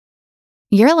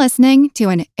You're listening to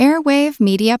an Airwave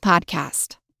Media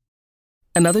Podcast.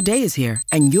 Another day is here,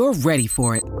 and you're ready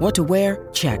for it. What to wear?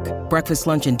 Check. Breakfast,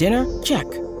 lunch, and dinner? Check.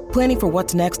 Planning for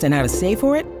what's next and how to save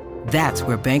for it? That's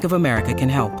where Bank of America can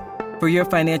help. For your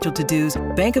financial to-dos,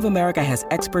 Bank of America has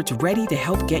experts ready to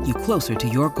help get you closer to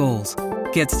your goals.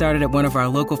 Get started at one of our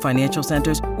local financial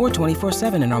centers or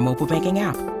 24/7 in our mobile banking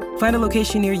app. Find a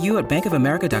location near you at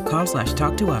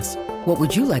bankofamerica.com/talktous. What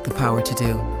would you like the power to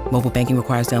do? Mobile banking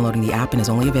requires downloading the app and is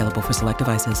only available for select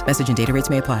devices. Message and data rates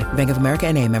may apply. Bank of America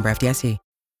N.A., member FDIC.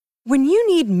 When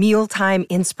you need mealtime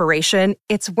inspiration,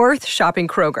 it's worth shopping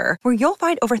Kroger, where you'll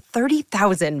find over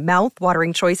 30,000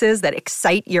 mouth-watering choices that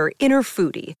excite your inner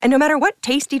foodie. And no matter what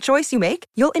tasty choice you make,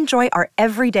 you'll enjoy our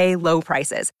everyday low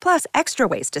prices, plus extra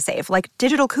ways to save, like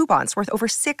digital coupons worth over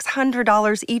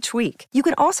 $600 each week. You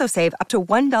can also save up to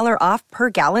 $1 off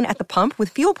per gallon at the pump with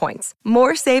fuel points.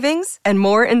 More savings and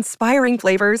more inspiring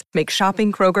flavors make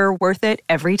shopping Kroger worth it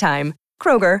every time.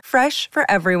 Kroger, fresh for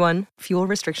everyone. Fuel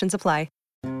restrictions apply.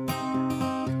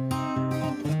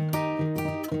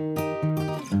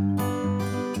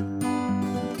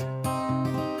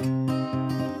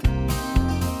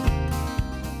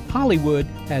 Hollywood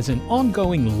has an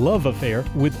ongoing love affair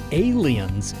with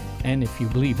aliens. And if you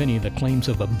believe any of the claims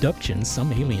of abductions,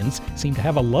 some aliens seem to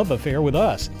have a love affair with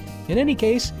us. In any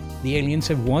case, the aliens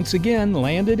have once again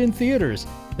landed in theaters.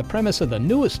 The premise of the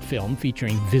newest film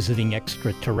featuring visiting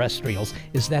extraterrestrials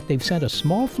is that they've sent a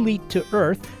small fleet to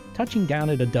Earth, touching down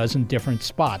at a dozen different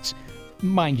spots.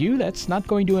 Mind you, that's not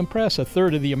going to impress a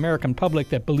third of the American public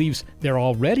that believes they're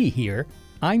already here.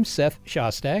 I'm Seth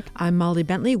Shostak. I'm Molly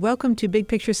Bentley. Welcome to Big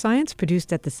Picture Science,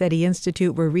 produced at the SETI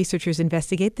Institute, where researchers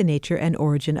investigate the nature and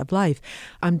origin of life.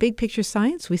 On Big Picture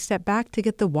Science, we step back to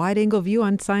get the wide-angle view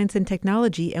on science and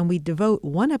technology, and we devote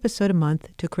one episode a month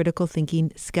to critical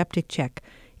thinking skeptic check.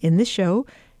 In this show,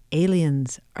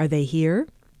 aliens. Are they here?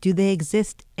 Do they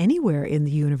exist anywhere in the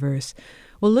universe?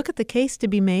 We'll look at the case to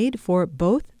be made for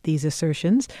both these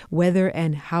assertions, whether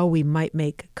and how we might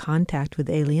make contact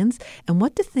with aliens, and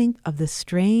what to think of the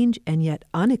strange and yet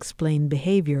unexplained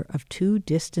behavior of two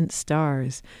distant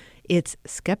stars. It's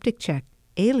Skeptic Check,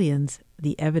 Aliens,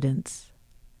 the Evidence.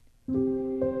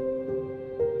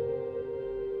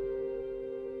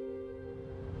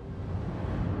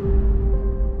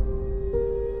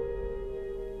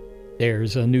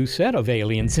 There's a new set of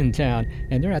aliens in town,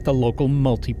 and they're at the local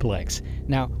multiplex.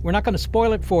 Now, we're not going to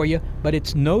spoil it for you, but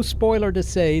it's no spoiler to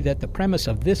say that the premise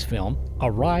of this film,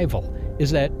 Arrival,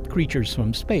 is that creatures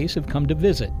from space have come to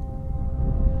visit.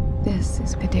 This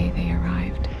is the day they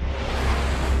arrived.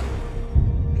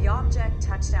 The object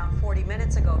touched down 40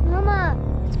 minutes ago. Mama,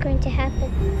 what's going to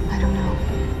happen? I don't know.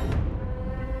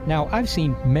 Now, I've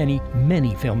seen many,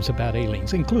 many films about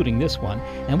aliens, including this one,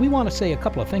 and we want to say a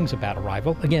couple of things about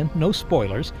Arrival. Again, no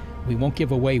spoilers. We won't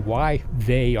give away why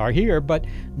they are here, but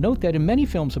note that in many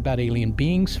films about alien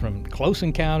beings, from Close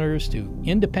Encounters to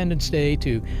Independence Day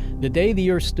to The Day the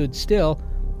Earth Stood Still,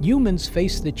 humans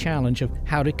face the challenge of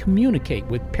how to communicate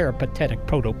with peripatetic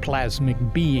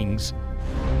protoplasmic beings.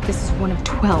 This is one of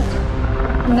 12.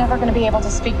 I'm never going to be able to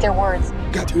speak their words.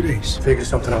 Got 2 days. Figure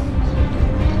something out.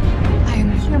 I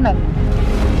am human.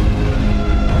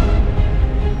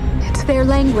 It's their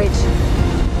language.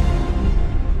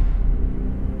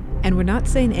 And we're not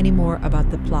saying any more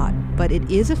about the plot, but it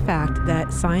is a fact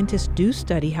that scientists do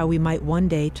study how we might one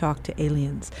day talk to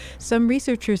aliens. Some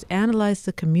researchers analyze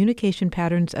the communication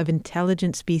patterns of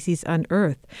intelligent species on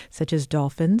Earth, such as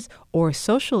dolphins, or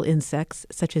social insects,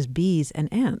 such as bees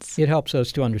and ants. It helps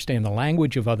us to understand the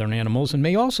language of other animals and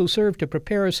may also serve to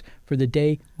prepare us for the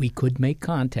day we could make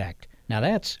contact. Now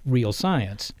that's real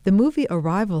science. The movie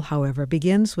Arrival, however,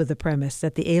 begins with the premise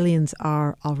that the aliens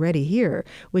are already here,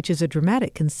 which is a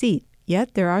dramatic conceit.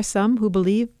 Yet there are some who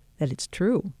believe that it's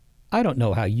true. I don't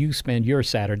know how you spend your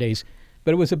Saturdays,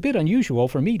 but it was a bit unusual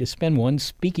for me to spend one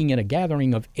speaking in a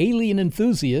gathering of alien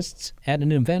enthusiasts at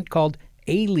an event called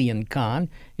Alien Con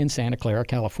in Santa Clara,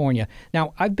 California.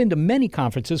 Now, I've been to many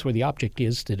conferences where the object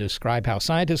is to describe how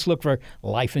scientists look for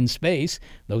life in space.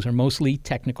 Those are mostly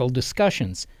technical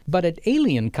discussions. But at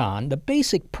Alien Con, the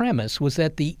basic premise was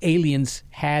that the aliens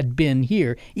had been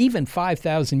here even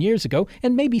 5,000 years ago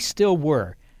and maybe still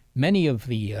were. Many of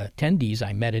the attendees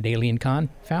I met at Alien Con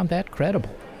found that credible.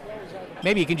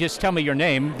 Maybe you can just tell me your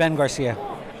name. Ben Garcia.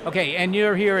 Okay, and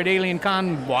you're here at Alien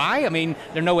Con. Why? I mean,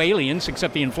 there are no aliens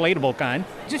except the inflatable kind.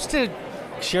 Just to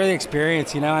share the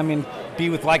experience, be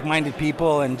with like-minded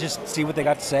people and just see what they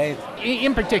got to say.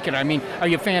 In particular, are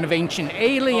you a fan of Ancient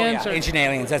Aliens? Oh, yeah. Ancient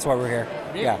Aliens, that's why we're here.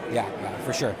 Yeah,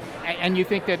 for sure. And you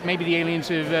think that maybe the aliens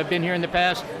have been here in the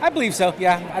past? I believe so,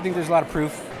 yeah. I think there's a lot of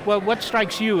proof. Well, what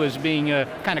strikes you as being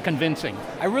kind of convincing?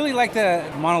 I really like the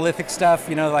monolithic stuff,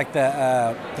 like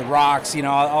the rocks,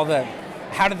 all the,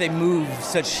 how do they move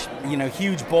such,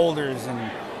 huge boulders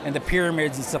and the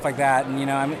pyramids and stuff like that.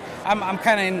 And, I'm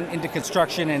kind of into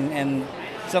construction and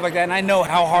stuff like that. And I know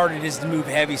how hard it is to move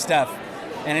heavy stuff.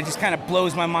 And it just kind of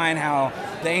blows my mind how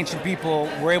the ancient people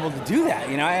were able to do that,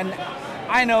 And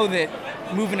I know that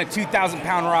moving a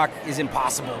 2,000-pound rock is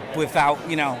impossible without,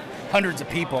 hundreds of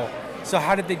people. So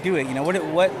how did they do it?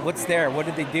 What's there? What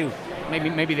did they do?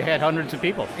 Maybe they had hundreds of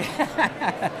people.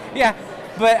 Yeah,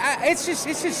 but it's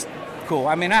just cool.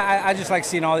 I mean, I just like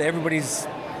seeing everybody's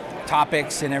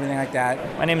topics and everything like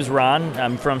that. My name is Ron.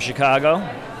 I'm from Chicago.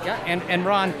 Yeah, and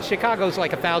Ron, Chicago's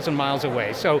like 1,000 miles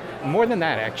away, so more than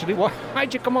that, actually.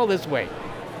 Why'd you come all this way?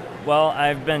 Well,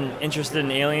 I've been interested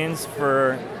in aliens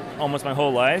for almost my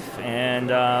whole life, and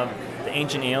the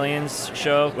Ancient Aliens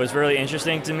show was really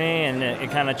interesting to me, and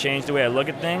it kind of changed the way I look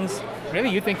at things. Really?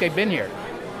 You think they've been here?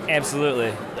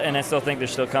 Absolutely, and I still think they're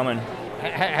still coming.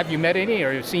 Have you met any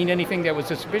or seen anything that was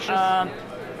suspicious?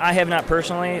 I have not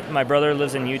personally. My brother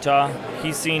lives in Utah.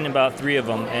 He's seen about 3 of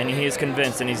them, and he is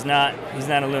convinced, and he's not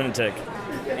a lunatic.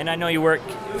 And I know you work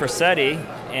for SETI,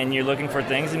 and you're looking for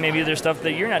things, and maybe there's stuff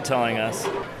that you're not telling us.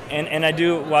 And I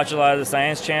do watch a lot of the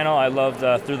Science Channel. I love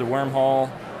Through the Wormhole.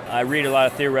 I read a lot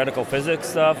of theoretical physics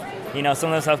stuff. Some of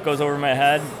that stuff goes over my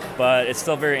head, but it's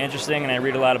still very interesting, and I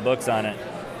read a lot of books on it.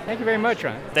 Thank you very much,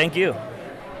 Ron. Thank you.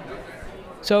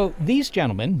 So these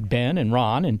gentlemen, Ben and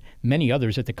Ron and many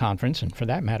others at the conference, and for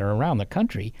that matter around the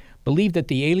country, believe that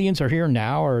the aliens are here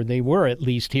now, or they were at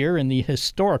least here in the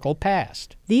historical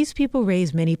past. These people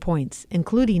raise many points,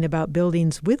 including about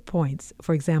buildings with points.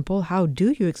 For example, how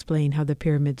do you explain how the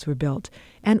pyramids were built?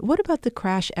 And what about the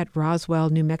crash at Roswell,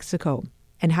 New Mexico?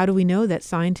 And how do we know that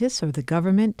scientists or the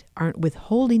government aren't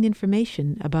withholding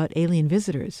information about alien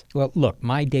visitors? Well, look,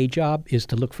 my day job is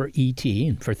to look for ET,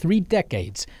 and for 3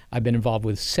 decades I've been involved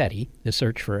with SETI, the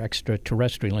Search for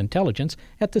Extraterrestrial Intelligence,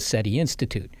 at the SETI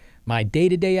Institute. My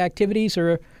day-to-day activities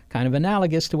are kind of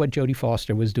analogous to what Jodie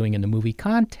Foster was doing in the movie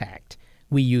Contact.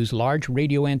 We use large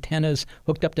radio antennas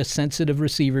hooked up to sensitive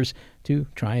receivers to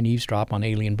try and eavesdrop on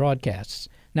alien broadcasts.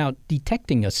 Now,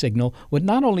 detecting a signal would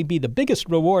not only be the biggest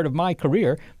reward of my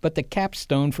career, but the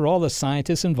capstone for all the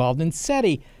scientists involved in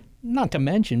SETI, not to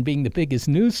mention being the biggest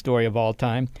news story of all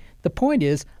time. The point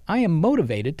is, I am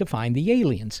motivated to find the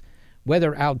aliens,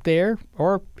 whether out there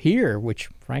or here, which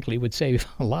frankly would save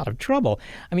a lot of trouble.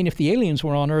 I mean, if the aliens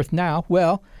were on Earth now,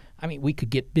 we could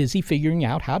get busy figuring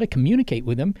out how to communicate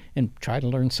with them and try to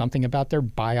learn something about their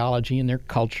biology and their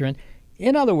culture. And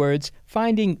in other words,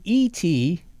 finding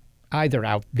E.T., either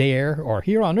out there or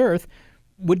here on Earth,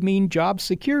 would mean job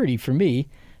security for me.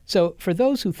 So for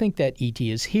those who think that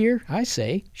E.T. is here, I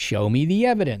say, show me the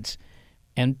evidence.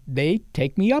 And they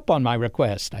take me up on my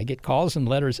request. I get calls and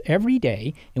letters every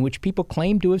day in which people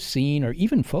claim to have seen or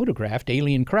even photographed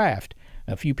alien craft.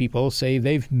 A few people say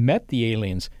they've met the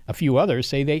aliens. A few others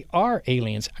say they are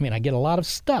aliens. I get a lot of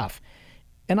stuff.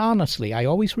 And honestly, I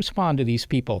always respond to these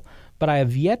people, but I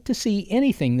have yet to see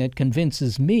anything that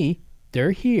convinces me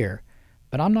they're here.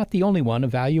 But I'm not the only one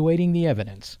evaluating the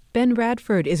evidence. Ben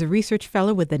Radford is a research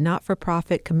fellow with the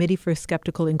not-for-profit Committee for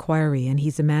Skeptical Inquiry, and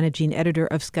he's the managing editor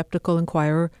of Skeptical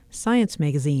Inquirer Science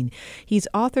magazine. He's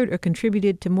authored or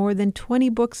contributed to more than 20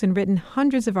 books and written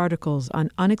hundreds of articles on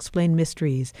unexplained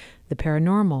mysteries, the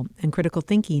paranormal, and critical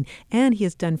thinking, and he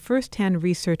has done first-hand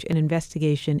research and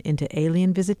investigation into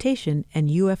alien visitation and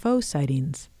UFO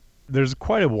sightings. There's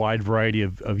quite a wide variety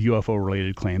of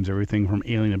UFO-related claims, everything from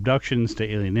alien abductions to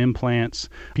alien implants.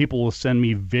 People will send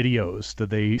me videos that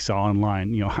they saw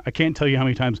online. I can't tell you how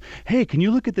many times, hey, can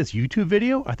you look at this YouTube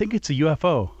video? I think it's a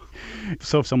UFO.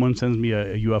 So if someone sends me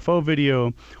a UFO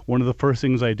video, one of the first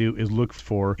things I do is look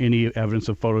for any evidence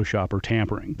of Photoshop or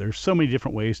tampering. There's so many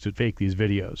different ways to fake these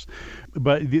videos.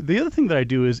 But the other thing that I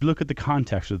do is look at the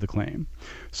context of the claim.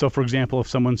 So for example, if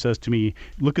someone says to me,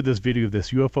 look at this video of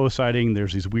this UFO sighting,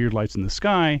 there's these weird lights in the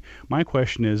sky, my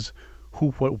question is,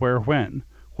 who, what, where, when?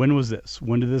 When was this?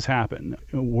 When did this happen?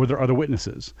 Were there other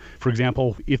witnesses? For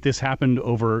example, if this happened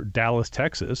over Dallas,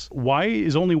 Texas, why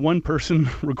is only one person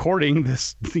recording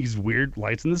these weird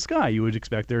lights in the sky? You would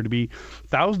expect there to be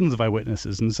thousands of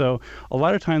eyewitnesses. And so a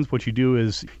lot of times what you do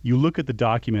is you look at the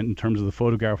document in terms of the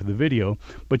photograph or the video,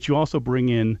 but you also bring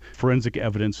in forensic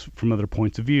evidence from other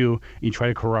points of view, and you try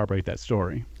to corroborate that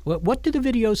story. Well, what do the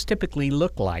videos typically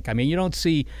look like? You don't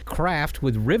see craft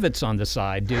with rivets on the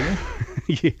side, do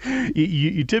you?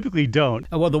 You typically don't.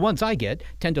 Well, the ones I get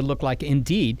tend to look like,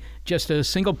 indeed, just a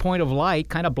single point of light,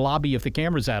 kind of blobby if the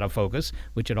camera's out of focus,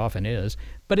 which it often is.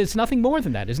 But it's nothing more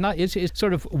than that. It's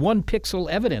sort of one pixel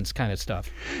evidence kind of stuff.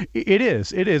 It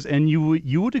is, and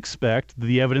you would expect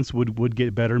the evidence would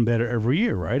get better and better every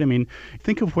year, right? I mean,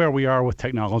 think of where we are with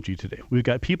technology today. We've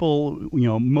got people,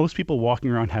 most people walking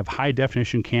around have high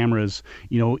definition cameras,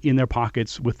 in their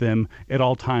pockets with them at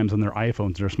all times on their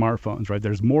iPhones, their smartphones, right?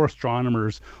 There's more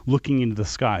astronomers looking into the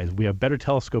skies. We have better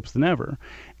telescopes than ever,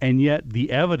 and yet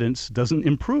the evidence doesn't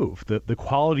improve. The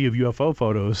quality of UFO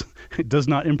photos does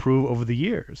not improve over the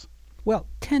years. Well,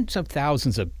 tens of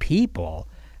thousands of people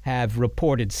have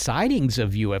reported sightings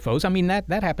of UFOs. I mean, that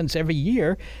happens every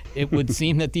year. It would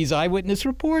seem that these eyewitness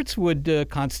reports would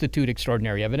constitute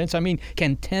extraordinary evidence. I mean,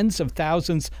 can tens of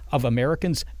thousands of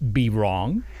Americans be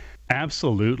wrong?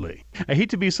 Absolutely. I hate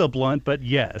to be so blunt, but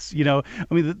yes.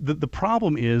 The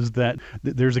problem is that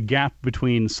there's a gap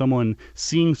between someone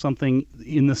seeing something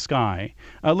in the sky.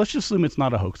 Let's just assume it's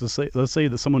not a hoax. Let's say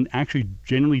that someone actually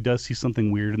genuinely does see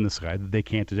something weird in the sky that they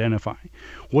can't identify.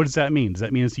 What does that mean? Does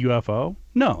that mean it's a UFO?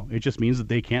 No, it just means that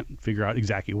they can't figure out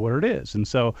exactly what it is. And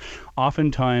so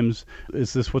oftentimes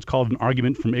it's what's called an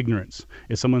argument from ignorance.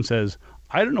 If someone says,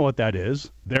 I don't know what that is,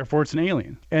 therefore it's an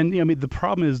alien. And the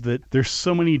problem is that there's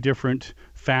so many different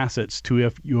facets to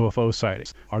UFO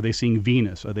sightings. Are they seeing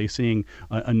Venus? Are they seeing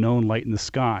a known light in the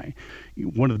sky?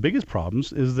 One of the biggest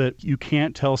problems is that you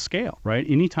can't tell scale, right?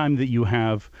 Anytime that you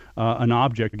have an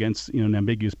object against an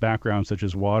ambiguous background such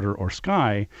as water or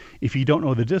sky, if you don't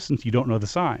know the distance, you don't know the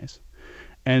size.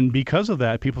 And because of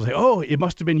that, people say, oh, it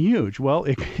must have been huge. Well,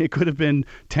 it could have been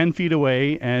 10 feet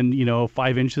away and,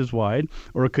 5 inches wide,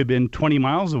 or it could have been 20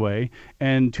 miles away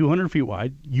and 200 feet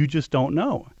wide. You just don't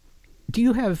know. Do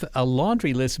you have a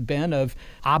laundry list, Ben, of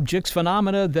objects,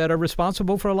 phenomena that are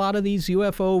responsible for a lot of these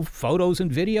UFO photos and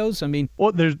videos? I mean,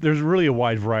 well, there's really a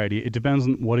wide variety. It depends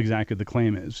on what exactly the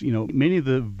claim is. Many of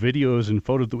the videos and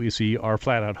photos that we see are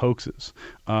flat out hoaxes.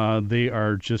 They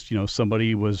are just,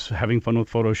 somebody was having fun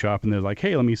with Photoshop and they're like,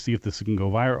 hey, let me see if this can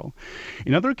go viral.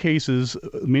 In other cases,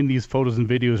 many of these photos and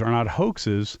videos are not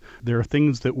hoaxes. There are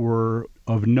things that were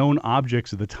of known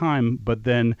objects at the time, but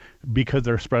then because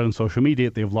they're spread on social media,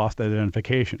 they've lost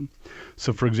identification.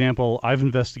 So, for example, I've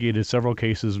investigated several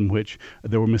cases in which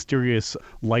there were mysterious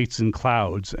lights in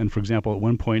clouds. And, for example, at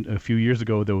one point a few years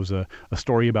ago, there was a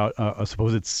story about a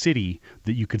supposed city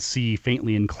that you could see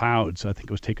faintly in clouds. I think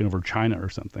it was taken over China or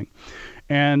something.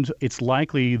 And it's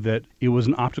likely that it was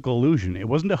an optical illusion. It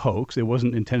wasn't a hoax. It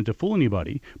wasn't intended to fool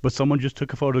anybody, but someone just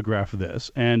took a photograph of this,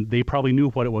 and they probably knew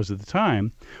what it was at the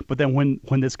time. But then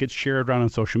when this gets shared around on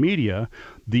social media,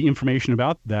 the information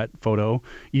about that photo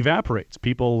evaporates.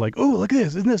 People like, oh, look at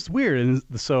this. Isn't this weird? And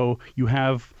so you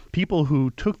have people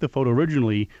who took the photo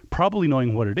originally probably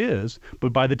knowing what it is,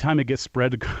 but by the time it gets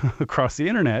spread across the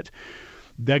internet,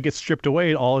 that gets stripped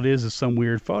away. All it is some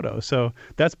weird photo. So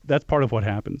that's part of what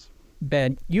happens.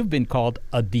 Ben, you've been called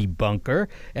a debunker,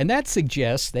 and that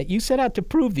suggests that you set out to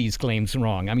prove these claims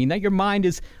wrong. I mean, that your mind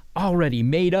is already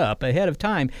made up ahead of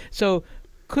time. So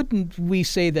couldn't we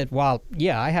say that while,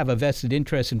 I have a vested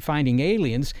interest in finding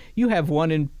aliens, you have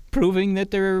one in proving that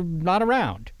they're not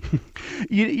around?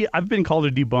 I've been called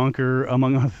a debunker,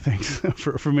 among other things,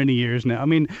 for many years now. I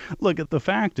mean, look, the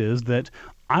fact is that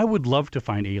I would love to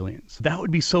find aliens. That would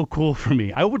be so cool for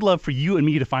me. I would love for you and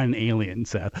me to find an alien,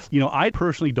 Seth. I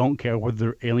personally don't care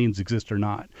whether aliens exist or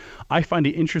not. I find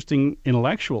it interesting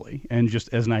intellectually and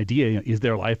just as an idea. Is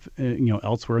there life,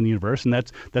 elsewhere in the universe? And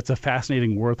that's a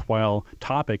fascinating, worthwhile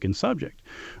topic and subject.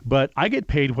 But I get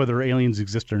paid whether aliens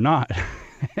exist or not.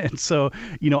 And so,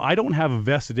 I don't have a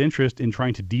vested interest in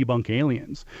trying to debunk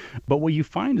aliens. But what you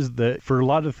find is that for a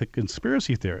lot of the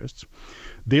conspiracy theorists,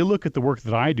 they look at the work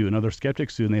that I do and other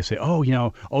skeptics do, and they say,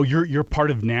 you're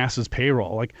part of NASA's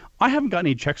payroll. Like, I haven't gotten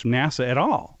any checks from NASA at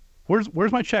all.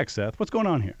 Where's my check, Seth? What's going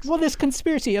on here? Well, this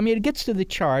conspiracy, it gets to the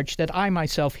charge that I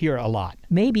myself hear a lot.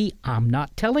 Maybe I'm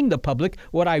not telling the public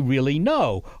what I really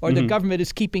know, or the government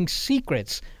is keeping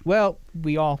secrets. Well,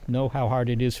 we all know how hard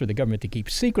it is for the government to keep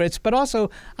secrets, but also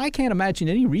I can't imagine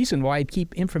any reason why I'd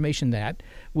keep information that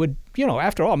would,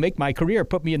 after all, make my career,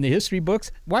 put me in the history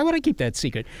books. Why would I keep that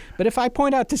secret? But if I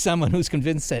point out to someone who's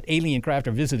convinced that alien craft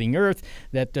are visiting Earth,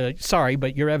 that, sorry,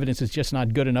 but your evidence is just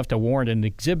not good enough to warrant an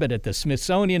exhibit at the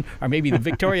Smithsonian or maybe the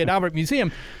Victoria and Albert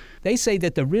Museum, they say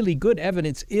that the really good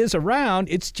evidence is around.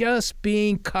 It's just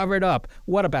being covered up.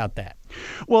 What about that?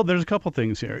 Well, there's a couple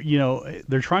things here.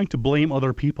 They're trying to blame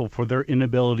other people for their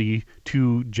inability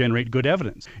to generate good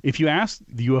evidence. If you ask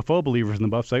the UFO believers and the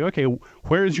buffs, like, okay,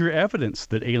 where is your evidence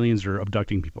that aliens are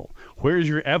abducting people? Where is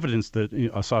your evidence that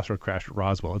a saucer crashed at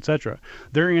Roswell, etc.?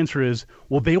 Their answer is,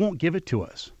 well, they won't give it to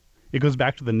us. It goes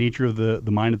back to the nature of the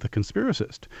mind of the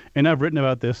conspiracist. And I've written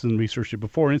about this and researched it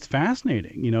before, and it's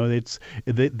fascinating.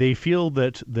 They feel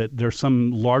that there's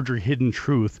some larger hidden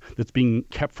truth that's being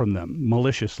kept from them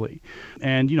maliciously.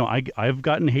 And, I've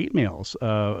gotten hate mails,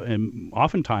 and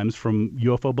oftentimes from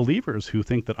UFO believers who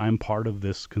think that I'm part of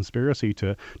this conspiracy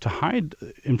to hide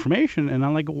information. And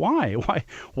I'm like, why?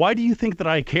 Why do you think that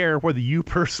I care whether you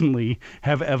personally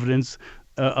have evidence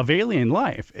of alien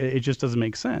life? It just doesn't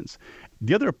make sense.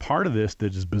 The other part of this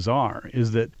that is bizarre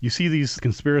is that you see these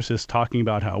conspiracists talking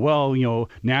about how,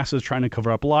 NASA's trying to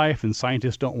cover up life and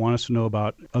scientists don't want us to know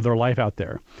about other life out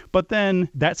there. But then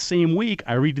that same week,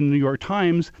 I read in the New York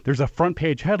Times, there's a front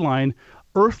page headline,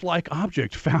 Earth-like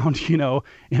object found, in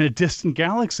a distant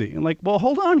galaxy. And like, well,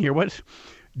 hold on here. What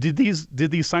did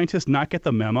these scientists not get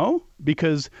the memo?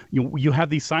 Because you have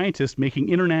these scientists making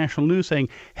international news saying,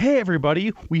 hey,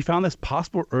 everybody, we found this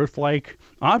possible Earth-like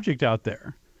object out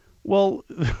there. Well,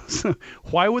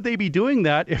 why would they be doing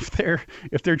that if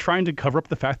they're trying to cover up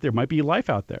the fact there might be life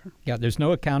out there? Yeah, there's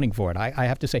no accounting for it, I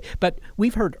have to say. But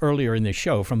we've heard earlier in this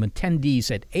show from attendees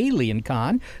at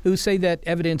AlienCon who say that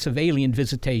evidence of alien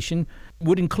visitation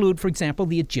would include, for example,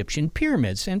 the Egyptian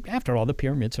pyramids. And after all, the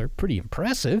pyramids are pretty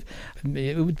impressive.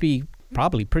 It would be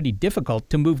probably pretty difficult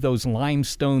to move those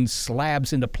limestone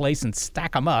slabs into place and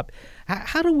stack them up.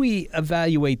 How do we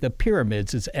evaluate the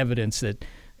pyramids as evidence that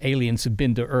aliens have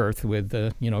been to Earth with,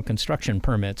 construction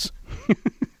permits?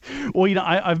 Well,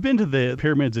 I've been to the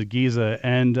pyramids at Giza,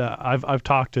 and I've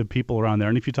talked to people around there.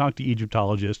 And if you talk to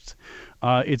Egyptologists,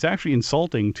 it's actually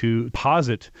insulting to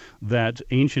posit that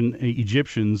ancient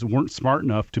Egyptians weren't smart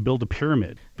enough to build a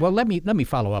pyramid. Well, let me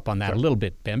follow up on that a little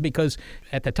bit, Ben, because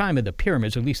at the time of the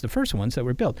pyramids, at least the first ones that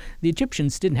were built, the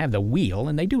Egyptians didn't have the wheel,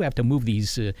 and they do have to move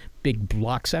these big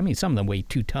blocks. I mean, some of them weigh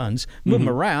 2 tons. Move them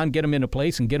around, get them into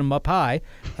place, and get them up high.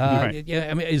 Right.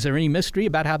 Is there any mystery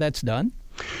about how that's done?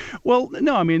 Well,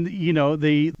 no, I mean,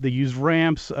 they use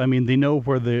ramps. I mean, they know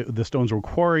where the stones were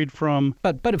quarried from.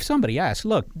 But if somebody asks,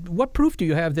 look, what proof do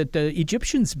you have that the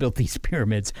Egyptians built these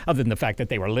pyramids, other than the fact that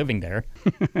they were living there?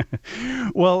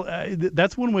 Well,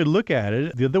 that's one way to look at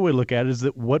it. The other way to look at it is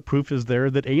that what proof is there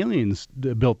that aliens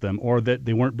built them, or that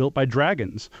they weren't built by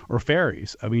dragons or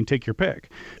fairies? I mean, take your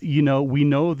pick. We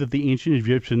know that the ancient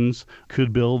Egyptians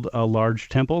could build large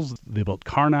temples. They built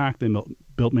Karnak. They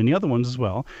built many other ones as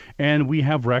well. And we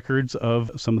have records of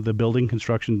some of the building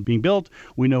construction being built.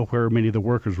 We know where many of the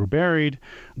workers were buried.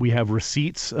 We have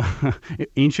receipts,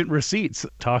 ancient receipts,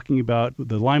 talking about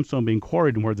the limestone being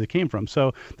quarried and where they came from.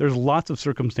 So there's lots of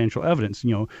circumstantial evidence.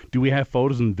 Do we have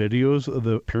photos and videos of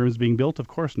the pyramids being built? Of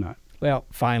course not. Well,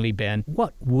 finally, Ben,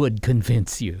 what would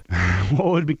convince you? What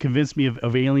would convince me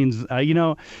of aliens?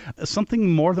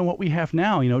 Something more than what we have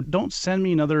now. Don't send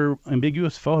me another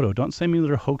ambiguous photo. Don't send me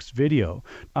another hoaxed video.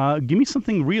 Give me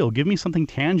something real. Give me something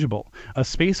tangible. A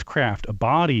spacecraft, a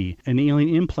body, an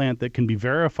alien implant that can be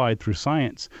verified through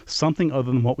science. Something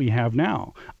other than what we have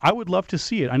now. I would love to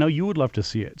see it. I know you would love to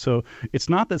see it. So it's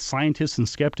not that scientists and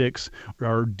skeptics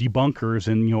are debunkers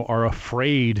and are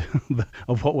afraid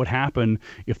of what would happen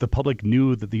if the public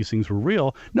knew that these things were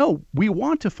real. No, we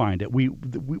want to find it.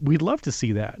 We'd love to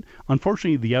see that.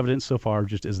 Unfortunately, the evidence so far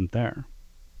just isn't there.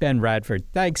 Ben Radford,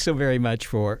 thanks so very much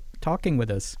for talking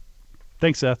with us.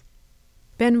 Thanks, Seth.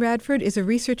 Ben Radford is a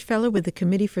research fellow with the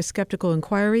Committee for Skeptical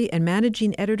Inquiry and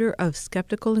managing editor of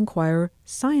Skeptical Inquirer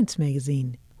Science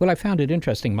magazine. Well, I found it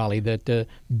interesting, Molly, that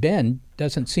Ben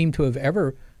doesn't seem to have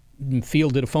ever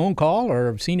fielded a phone call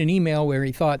or seen an email where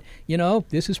he thought,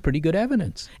 this is pretty good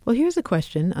evidence. Well, here's a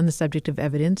question on the subject of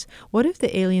evidence. What if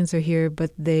the aliens are here, but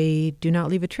they do not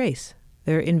leave a trace?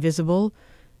 They're invisible,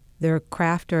 their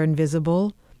craft are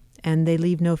invisible, and they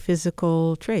leave no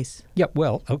physical trace. Yeah,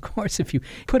 well, of course, if you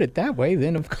put it that way,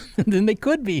 then they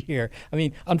could be here. I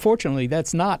mean, unfortunately,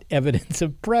 that's not evidence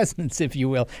of presence, if you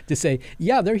will, to say,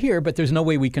 yeah, they're here, but there's no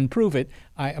way we can prove it.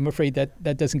 I'm afraid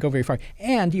that doesn't go very far.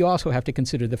 And you also have to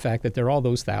consider the fact that there are all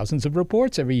those thousands of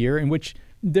reports every year in which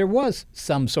there was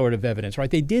some sort of evidence, right?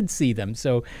 They did see them.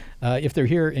 So if they're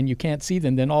here and you can't see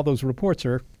them, then all those reports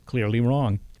are clearly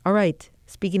wrong. All right.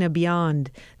 Speaking of beyond,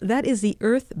 that is the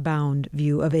earthbound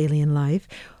view of alien life.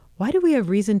 Why do we have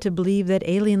reason to believe that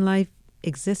alien life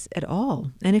exists at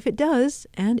all? And if it does,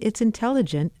 and it's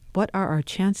intelligent, what are our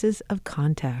chances of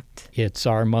contact? It's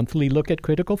our monthly look at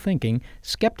critical thinking.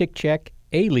 Skeptic Check,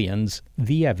 Aliens,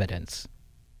 the Evidence.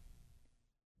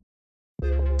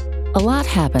 A lot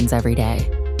happens every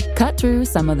day. Cut through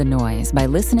some of the noise by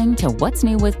listening to What's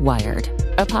New with Wired,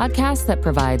 a podcast that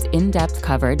provides in-depth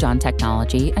coverage on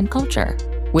technology and culture.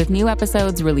 With new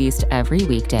episodes released every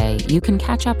weekday, you can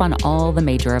catch up on all the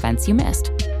major events you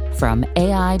missed. From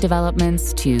AI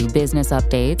developments to business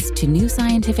updates to new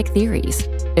scientific theories,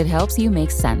 it helps you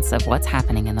make sense of what's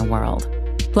happening in the world.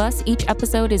 Plus, each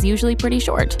episode is usually pretty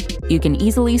short. You can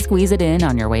easily squeeze it in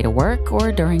on your way to work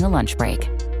or during a lunch break.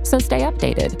 So stay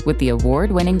updated with the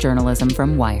award-winning journalism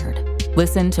from Wired.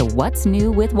 Listen to What's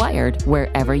New with Wired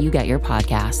wherever you get your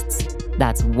podcasts.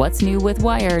 That's What's New with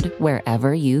Wired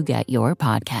wherever you get your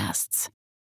podcasts.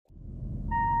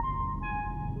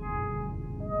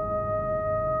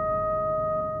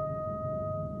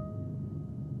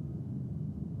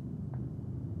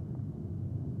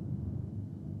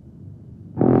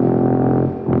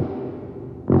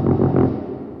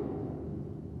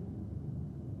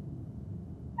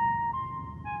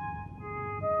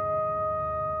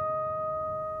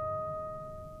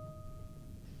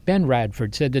 Ben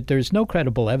Radford said that there's no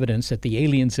credible evidence that the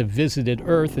aliens have visited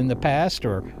Earth in the past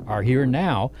or are here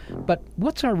now, but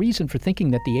what's our reason for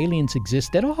thinking that the aliens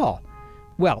exist at all?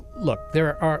 Well, look,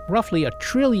 there are roughly 1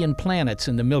 trillion planets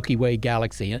in the Milky Way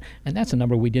galaxy, and that's a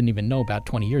number we didn't even know about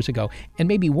 20 years ago, and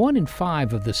maybe 1 in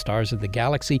 5 of the stars of the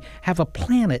galaxy have a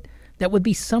planet that would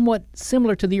be somewhat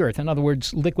similar to the Earth. In other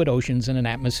words, liquid oceans and an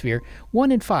atmosphere.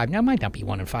 1 in 5. Now, it might not be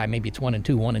 1 in 5. Maybe it's 1 in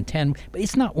 2, 1 in 10. But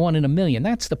it's not 1 in a million.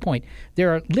 That's the point. There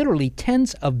are literally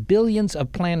tens of billions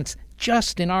of planets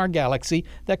just in our galaxy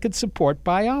that could support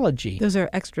biology. Those are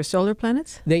extrasolar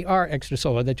planets? They are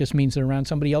extrasolar. That just means they're around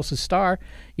somebody else's star.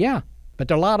 Yeah. But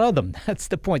there are a lot of them. That's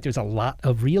the point. There's a lot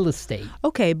of real estate.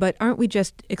 Okay, but aren't we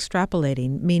just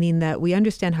extrapolating, meaning that we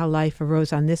understand how life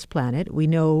arose on this planet? We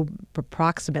know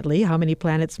approximately how many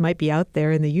planets might be out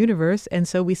there in the universe, and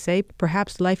so we say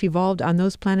perhaps life evolved on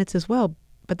those planets as well.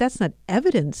 But that's not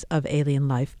evidence of alien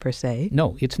life per se.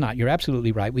 No, it's not. You're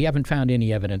absolutely right. We haven't found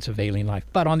any evidence of alien life.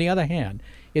 But on the other hand,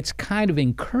 it's kind of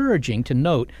encouraging to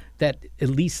note that at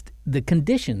least the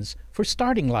conditions for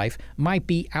starting life might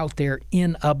be out there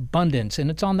in abundance.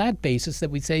 And it's on that basis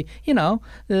that we say,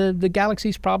 the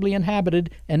galaxy's probably inhabited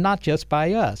and not just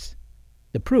by us.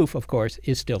 The proof, of course,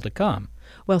 is still to come.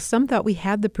 Well, some thought we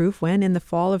had the proof when, in the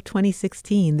fall of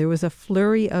 2016, there was a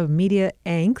flurry of media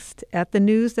angst at the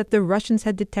news that the Russians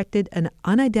had detected an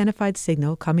unidentified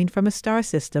signal coming from a star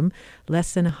system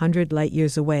less than 100 light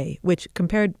years away, which,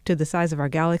 compared to the size of our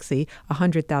galaxy,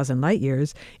 100,000 light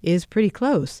years, is pretty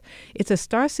close. It's a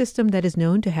star system that is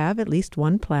known to have at least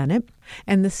 1 planet,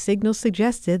 and the signal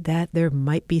suggested that there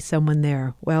might be someone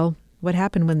there. Well, what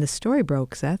happened when the story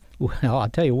broke, Seth? Well, I'll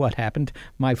tell you what happened.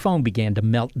 My phone began to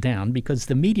melt down because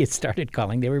the media started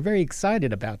calling. They were very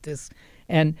excited about this.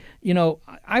 And,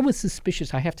 I was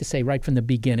suspicious, I have to say, right from the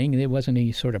beginning. There wasn't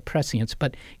any sort of prescience.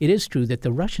 But it is true that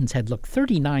the Russians had looked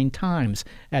 39 times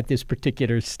at this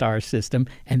particular star system,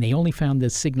 and they only found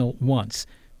this signal once.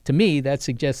 To me, that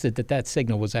suggested that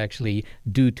signal was actually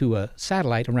due to a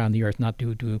satellite around the Earth, not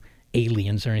due to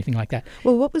aliens or anything like that.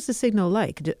 Well, what was the signal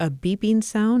like? A beeping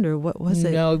sound, or what was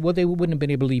it? No, well, they wouldn't have been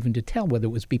able even to tell whether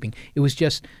it was beeping. It was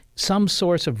just some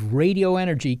source of radio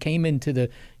energy came into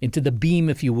the beam,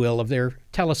 if you will, of their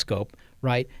telescope,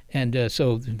 right? And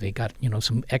so they got,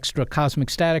 some extra cosmic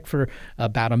static for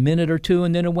about a minute or two,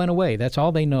 and then it went away. That's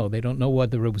all they know. They don't know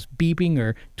whether it was beeping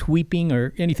or tweeping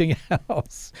or anything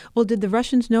else. Well, did the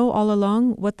Russians know all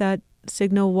along what that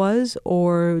signal was,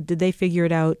 or did they figure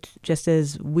it out just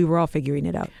as we were all figuring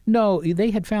it out? No, they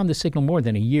had found the signal more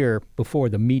than a year before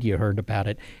the media heard about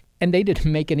it. And they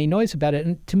didn't make any noise about it.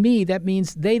 And to me, that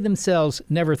means they themselves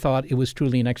never thought it was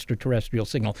truly an extraterrestrial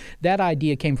signal. That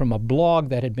idea came from a blog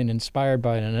that had been inspired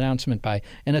by an announcement by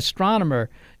an astronomer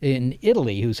in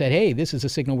Italy who said, hey, this is a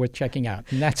signal worth checking out.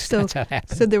 And that's how it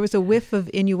happened. So there was a whiff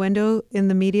of innuendo in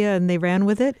the media and they ran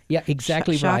with it? Yeah,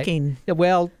 exactly right. Shocking.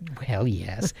 Well,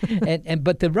 yes.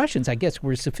 But the Russians, I guess,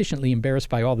 were sufficiently embarrassed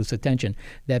by all this attention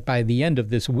that by the end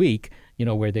of this week,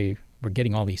 where they were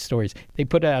getting all these stories, they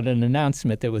put out an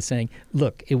announcement that was saying,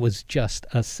 look, it was just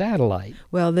a satellite.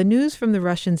 Well, the news from the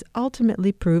Russians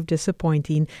ultimately proved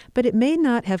disappointing, but it may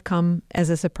not have come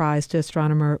as a surprise to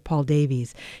astronomer Paul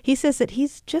Davies. He says that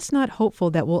he's just not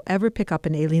hopeful that we'll ever pick up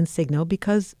an alien signal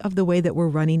because of the way that we're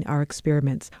running our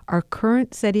experiments. Our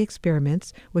current SETI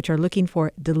experiments, which are looking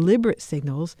for deliberate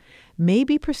signals, may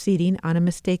be proceeding on a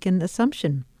mistaken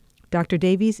assumption. Dr.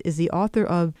 Davies is the author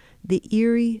of The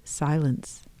Eerie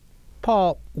Silence.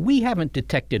 Paul, we haven't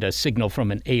detected a signal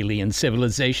from an alien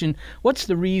civilization. What's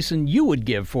the reason you would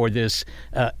give for this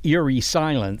eerie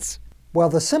silence? Well,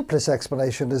 the simplest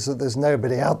explanation is that there's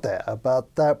nobody out there,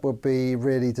 but that would be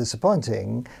really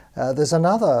disappointing. There's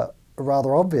another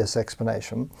rather obvious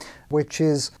explanation, which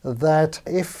is that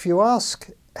if you ask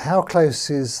how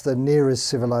close is the nearest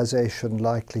civilization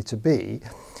likely to be,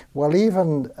 well,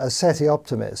 even a SETI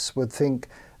optimist would think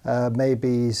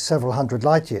maybe several hundred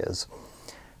light years.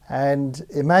 And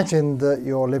imagine that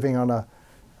you're living on a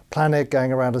planet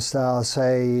going around a star,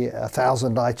 say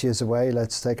 1,000 light years away,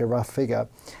 let's take a rough figure.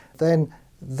 Then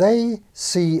they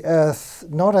see Earth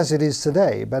not as it is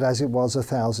today, but as it was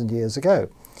 1,000 years ago.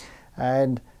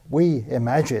 And we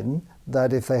imagine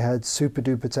that if they had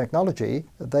super-duper technology,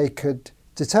 they could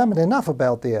determine enough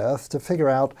about the Earth to figure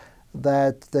out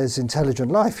that there's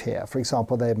intelligent life here. For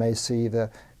example, they may see the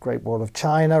Great Wall of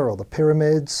China or the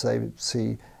pyramids, they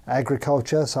see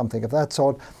agriculture, something of that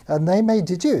sort, and they may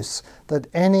deduce that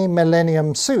any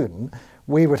millennium soon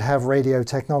we would have radio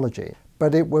technology.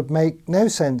 But it would make no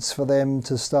sense for them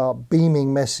to start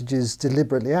beaming messages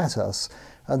deliberately at us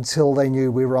until they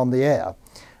knew we were on the air.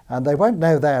 And they won't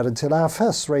know that until our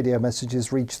first radio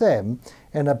messages reach them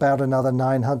in about another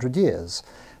 900 years.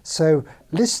 So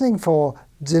listening for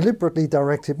deliberately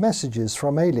directed messages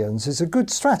from aliens is a good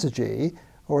strategy,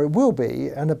 or it will be,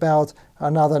 in about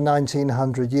another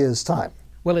 1900 years' time.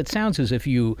 Well, it sounds as if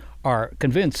you are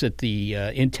convinced that the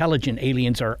intelligent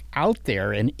aliens are out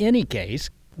there in any case.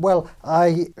 Well,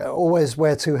 I always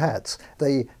wear two hats.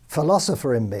 The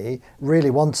philosopher in me really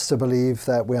wants to believe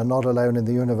that we are not alone in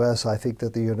the universe. I think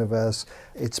that the universe,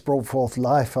 it's brought forth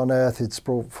life on Earth, it's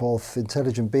brought forth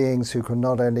intelligent beings who can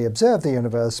not only observe the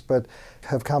universe, but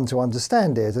have come to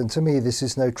understand it. And to me, this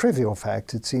is no trivial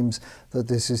fact. It seems that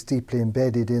this is deeply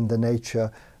embedded in the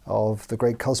nature of the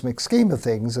great cosmic scheme of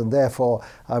things, and therefore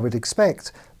I would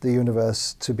expect the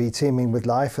universe to be teeming with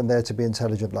life and there to be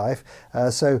intelligent life.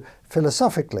 So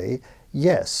philosophically,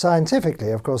 yes.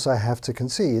 Scientifically, of course, I have to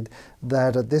concede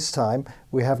that at this time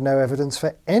we have no evidence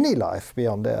for any life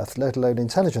beyond Earth, let alone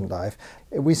intelligent life.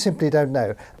 We simply don't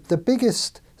know. The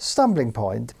biggest stumbling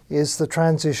point is the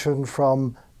transition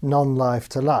from non-life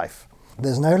to life.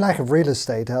 There's no lack of real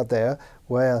estate out there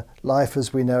where life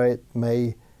as we know it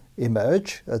may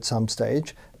emerge at some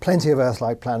stage. Plenty of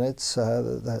Earth-like planets,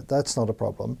 that's not a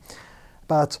problem.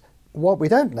 But what we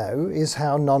don't know is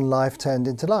how non-life turned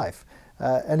into life.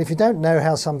 And if you don't know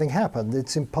how something happened,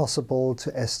 it's impossible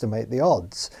to estimate the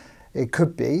odds. It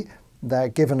could be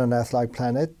that given an Earth-like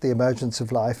planet, the emergence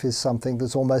of life is something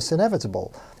that's almost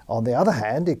inevitable. On the other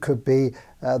hand, it could be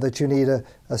that you need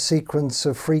a sequence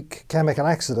of freak chemical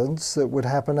accidents that would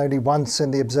happen only once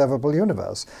in the observable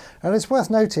universe. And it's worth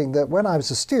noting that when I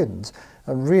was a student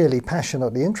and really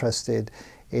passionately interested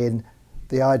in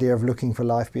the idea of looking for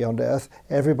life beyond Earth,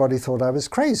 everybody thought I was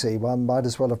crazy. One might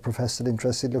as well have professed an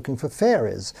interest in looking for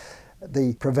fairies.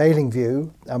 The prevailing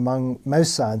view among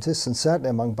most scientists, and certainly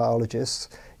among biologists,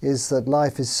 is that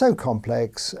life is so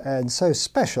complex and so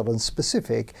special and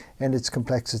specific in its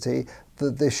complexity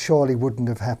that this surely wouldn't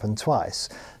have happened twice.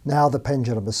 Now the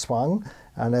pendulum has swung,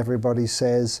 and everybody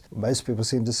says, most people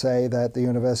seem to say, that the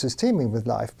universe is teeming with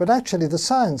life. But actually the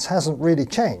science hasn't really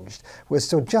changed. We're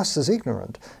still just as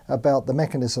ignorant about the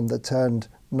mechanism that turned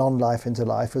non-life into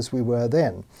life as we were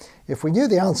then. If we knew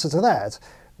the answer to that,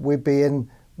 we'd be in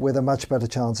with a much better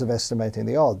chance of estimating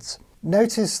the odds.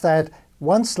 Notice that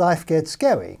once life gets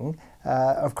going,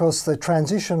 of course the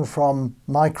transition from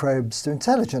microbes to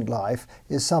intelligent life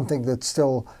is something that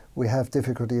still we have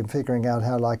difficulty in figuring out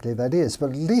how likely that is.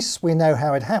 But at least we know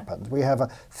how it happened. We have a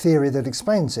theory that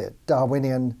explains it,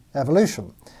 Darwinian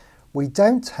evolution. We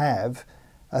don't have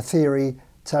a theory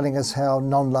telling us how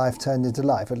non-life turned into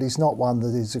life, at least not one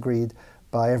that is agreed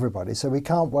by everybody. So we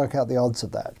can't work out the odds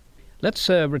of that. Let's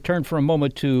return for a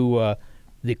moment to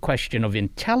the question of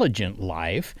intelligent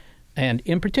life, and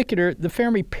in particular, the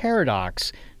Fermi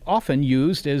paradox, often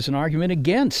used as an argument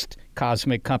against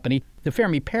cosmic company. The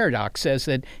Fermi paradox says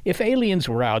that if aliens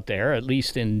were out there, at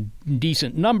least in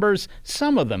decent numbers,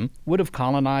 some of them would have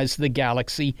colonized the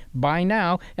galaxy by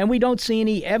now, and we don't see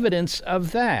any evidence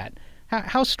of that.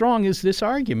 How strong is this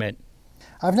argument?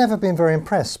 I've never been very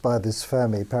impressed by this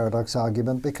Fermi paradox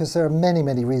argument because there are many,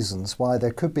 many reasons why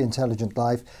there could be intelligent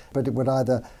life, but it would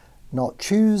either not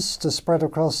choose to spread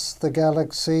across the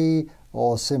galaxy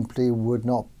or simply would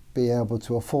not be able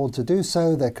to afford to do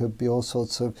so. There could be all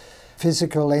sorts of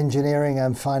physical, engineering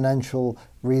and financial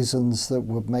reasons that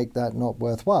would make that not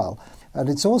worthwhile. And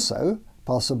it's also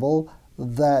possible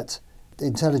that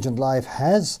intelligent life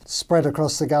has spread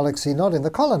across the galaxy, not in the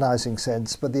colonizing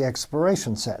sense, but the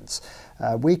exploration sense.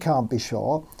 We can't be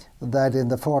sure that in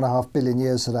the 4.5 billion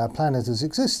years that our planet has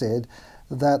existed,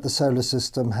 that the solar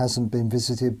system hasn't been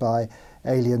visited by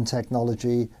alien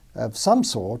technology of some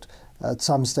sort at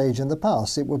some stage in the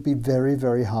past. It would be very,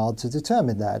 very hard to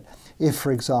determine that. If,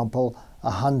 for example,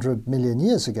 100 million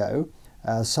years ago,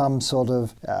 some sort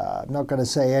of, I'm not going to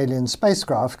say alien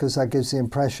spacecraft because that gives the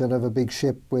impression of a big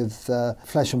ship with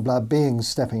flesh and blood beings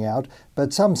stepping out,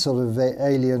 but some sort of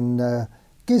alien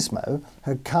gizmo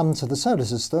had come to the solar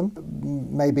system,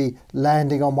 maybe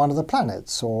landing on one of the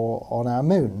planets or on our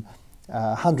moon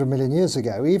 100 million years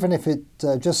ago. Even if it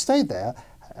just stayed there,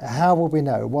 how will we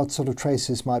know what sort of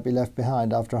traces might be left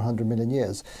behind after 100 million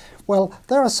years? Well,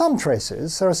 there are some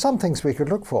traces, there are some things we could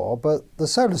look for, but the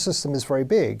solar system is very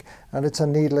big and it's a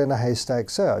needle in a haystack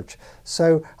search.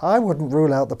 So I wouldn't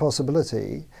rule out the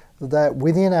possibility that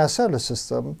within our solar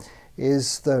system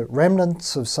is the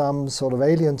remnants of some sort of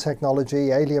alien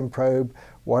technology, alien probe,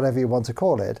 whatever you want to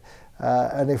call it.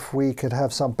 And if we could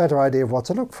have some better idea of what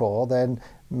to look for, then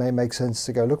it may make sense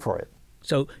to go look for it.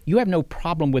 So you have no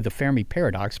problem with the Fermi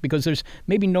paradox because there's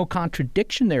maybe no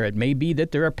contradiction there. It may be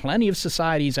that there are plenty of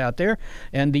societies out there,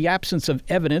 and the absence of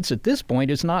evidence at this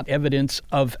point is not evidence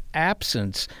of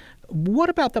absence. What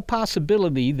about the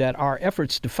possibility that our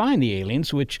efforts to find the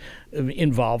aliens, which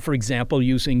involve, for example,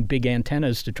 using big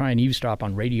antennas to try and eavesdrop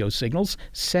on radio signals,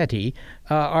 SETI,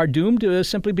 are doomed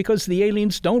simply because the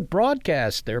aliens don't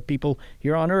broadcast? There are people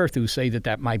here on Earth who say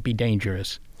that might be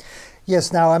dangerous.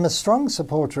 Yes, now I'm a strong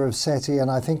supporter of SETI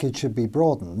and I think it should be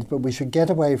broadened, but we should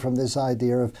get away from this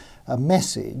idea of a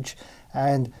message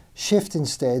and shift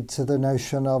instead to the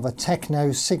notion of a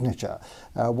techno-signature.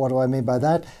 What do I mean by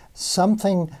that?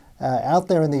 Something out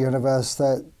there in the universe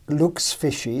that looks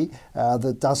fishy,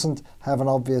 that doesn't have an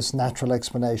obvious natural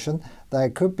explanation,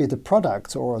 that could be the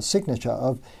product or a signature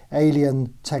of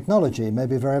alien technology,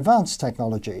 maybe very advanced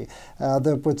technology,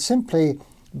 that would simply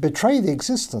betray the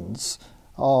existence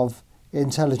of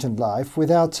intelligent life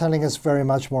without telling us very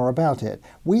much more about it.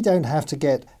 We don't have to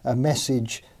get a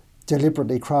message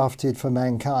deliberately crafted for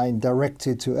mankind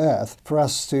directed to Earth for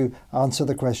us to answer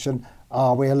the question,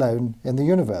 are we alone in the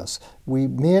universe? We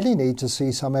merely need to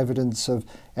see some evidence of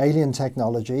alien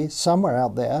technology somewhere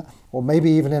out there, or maybe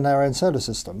even in our own solar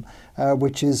system,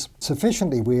 which is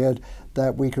sufficiently weird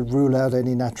that we could rule out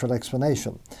any natural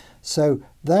explanation. So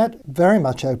that very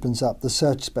much opens up the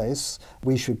search space.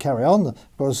 We should carry on,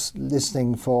 of course,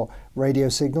 listening for radio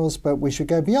signals, but we should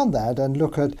go beyond that and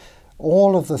look at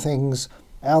all of the things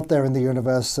out there in the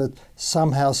universe that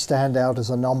somehow stand out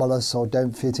as anomalous or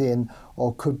don't fit in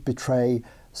or could betray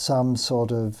some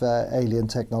sort of alien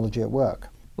technology at work.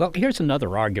 Well, here's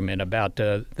another argument about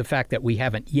the fact that we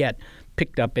haven't yet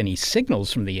picked up any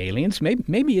signals from the aliens.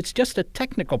 Maybe it's just a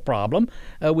technical problem.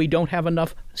 We don't have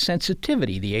enough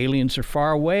sensitivity. The aliens are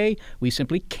far away. We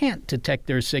simply can't detect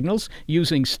their signals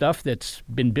using stuff that's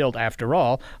been built, after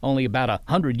all, only about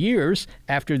 100 years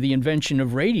after the invention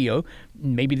of radio.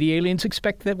 Maybe the aliens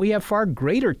expect that we have far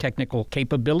greater technical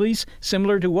capabilities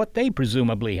similar to what they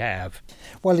presumably have.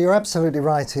 Well, you're absolutely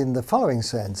right in the following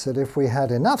sense, that if we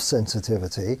had enough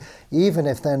sensitivity, even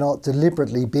if they're not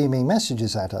deliberately beaming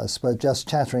messages at us, but just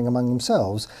chattering among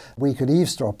themselves, we could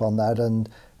eavesdrop on that and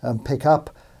pick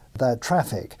up that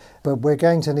traffic. But we're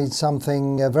going to need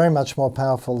something very much more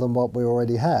powerful than what we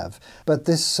already have. But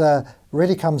this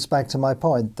really comes back to my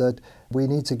point that we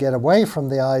need to get away from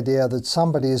the idea that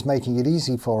somebody is making it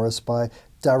easy for us by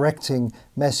directing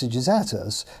messages at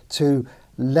us to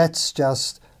let's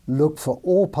just look for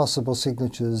all possible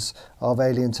signatures of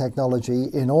alien technology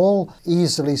in all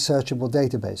easily searchable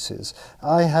databases.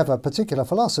 I have a particular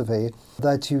philosophy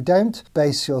that you don't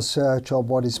base your search on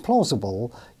what is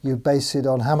plausible, you base it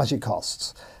on how much it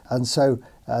costs. And so,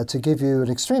 to give you an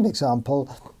extreme example,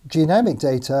 genomic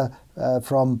data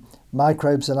from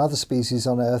microbes and other species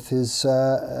on Earth is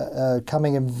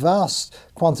coming in vast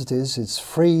quantities. It's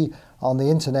free on the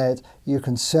internet. You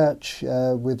can search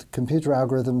with computer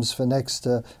algorithms for next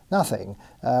to nothing.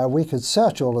 We could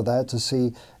search all of that to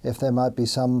see if there might be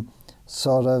some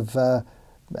sort of,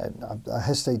 I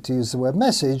hesitate to use the word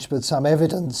message, but some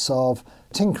evidence of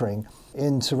tinkering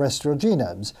in terrestrial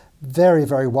genomes. Very,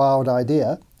 very wild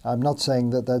idea. I'm not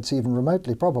saying that that's even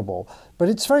remotely probable, but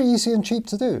it's very easy and cheap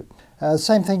to do.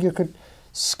 Same thing, you could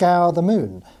scour the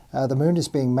moon. The moon is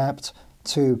being mapped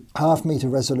to half-meter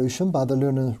resolution by the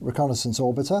Lunar Reconnaissance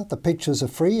Orbiter. The pictures are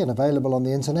free and available on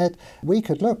the internet. We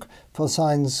could look for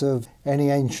signs of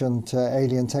any ancient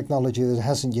alien technology that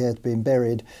hasn't yet been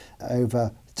buried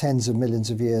over tens of millions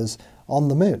of years on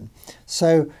the moon.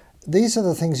 So these are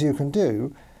the things you can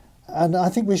do, and I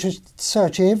think we should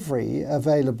search every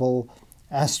available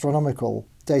astronomical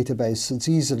database that's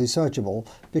easily searchable,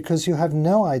 because you have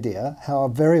no idea how a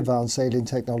very advanced alien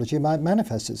technology might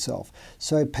manifest itself.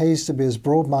 So it pays to be as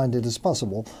broad-minded as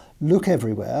possible, look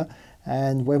everywhere,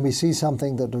 and when we see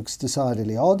something that looks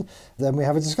decidedly odd, then we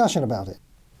have a discussion about it.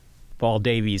 Paul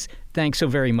Davies, thanks so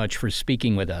very much for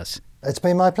speaking with us. It's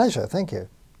been my pleasure. Thank you.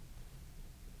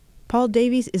 Paul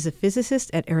Davies is a physicist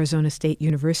at Arizona State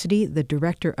University, the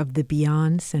director of the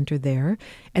Beyond Center there,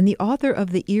 and the author of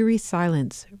The Eerie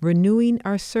Silence, Renewing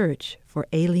Our Search for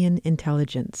Alien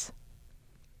Intelligence.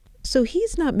 So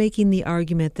he's not making the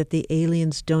argument that the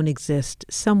aliens don't exist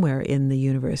somewhere in the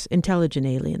universe, intelligent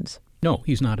aliens. No,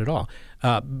 he's not at all.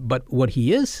 But what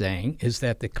he is saying is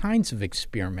that the kinds of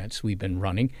experiments we've been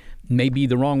running may be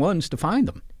the wrong ones to find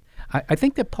them. I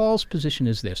think that Paul's position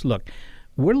is this. Look,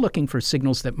 we're looking for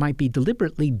signals that might be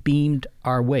deliberately beamed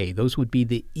our way. Those would be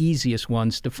the easiest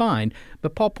ones to find.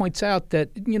 But Paul points out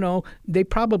that, they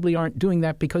probably aren't doing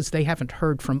that because they haven't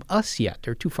heard from us yet.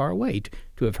 They're too far away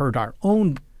to have heard our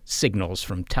own signals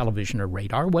from television or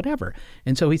radar, whatever.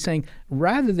 And so he's saying,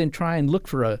 rather than try and look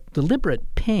for a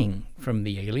deliberate ping from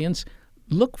the aliens,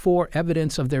 look for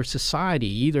evidence of their society,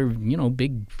 either,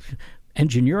 big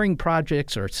engineering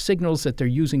projects or signals that they're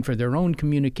using for their own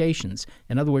communications.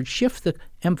 In other words, shift the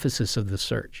emphasis of the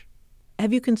search.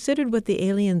 Have you considered what the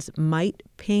aliens might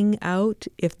ping out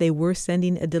if they were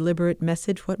sending a deliberate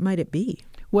message? What might it be?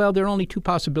 Well, there are only two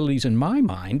possibilities in my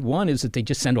mind. One is that they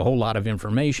just send a whole lot of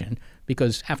information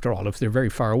because, after all, if they're very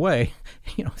far away,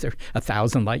 they're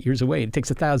 1,000 light years away. It takes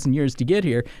 1,000 years to get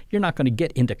here. You're not going to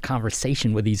get into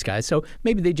conversation with these guys. So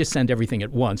maybe they just send everything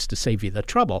at once to save you the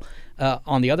trouble.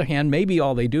 On the other hand, maybe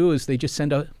all they do is they just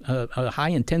send a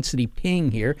high-intensity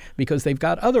ping here because they've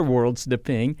got other worlds to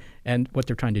ping. And what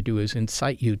they're trying to do is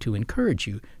incite you, to encourage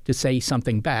you to say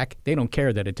something back. They don't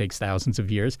care that it takes thousands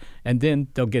of years. And then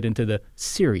they'll get into the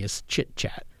serious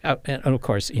chit-chat. And of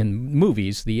course, in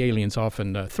movies, the aliens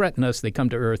often threaten us. They come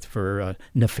to Earth for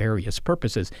nefarious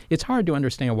purposes. It's hard to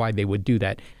understand why they would do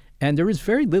that. And there is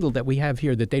very little that we have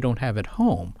here that they don't have at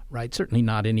home, right? Certainly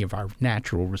not any of our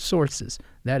natural resources.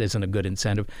 That isn't a good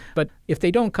incentive. But if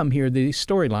they don't come here, the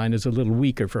storyline is a little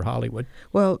weaker for Hollywood.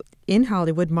 Well, in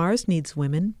Hollywood, Mars needs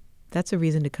women. That's a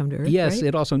reason to come to Earth, yes, right?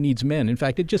 It also needs men. In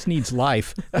fact, it just needs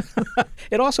life.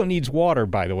 It also needs water,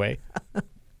 by the way.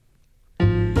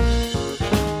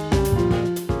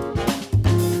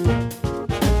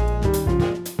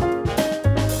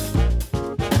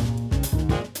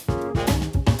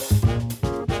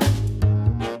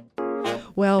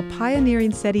 Well,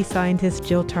 pioneering SETI scientist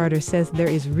Jill Tarter says there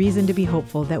is reason to be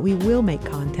hopeful that we will make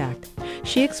contact.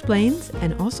 She explains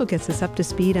and also gets us up to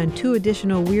speed on 2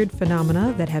 additional weird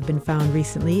phenomena that have been found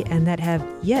recently and that have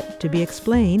yet to be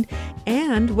explained,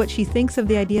 and what she thinks of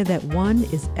the idea that one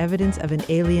is evidence of an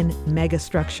alien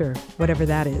megastructure, whatever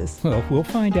that is. Well, we'll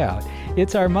find out.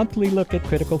 It's our monthly look at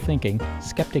critical thinking.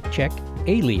 Skeptic Check,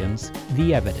 Aliens,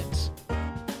 the Evidence.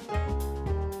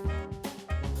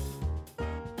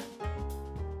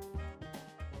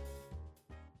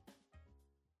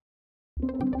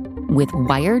 With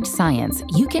Wired Science,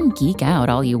 you can geek out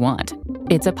all you want.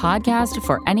 It's a podcast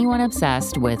for anyone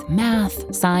obsessed with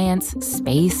math, science,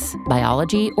 space,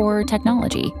 biology, or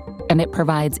technology. And it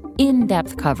provides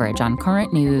in-depth coverage on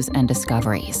current news and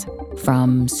discoveries.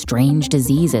 From strange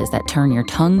diseases that turn your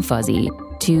tongue fuzzy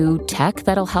to tech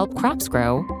that'll help crops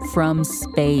grow from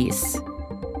space.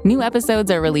 New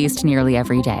episodes are released nearly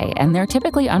every day, and they're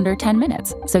typically under 10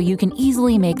 minutes, so you can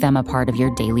easily make them a part of your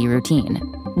daily routine.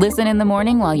 Listen in the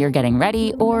morning while you're getting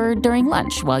ready or during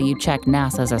lunch while you check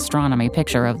NASA's astronomy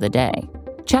picture of the day.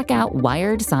 Check out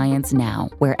Wired Science now,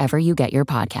 wherever you get your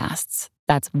podcasts.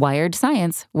 That's Wired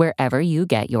Science, wherever you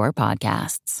get your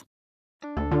podcasts.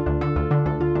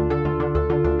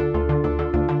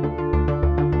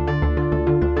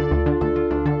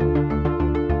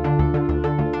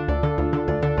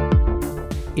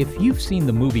 If you've seen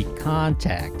the movie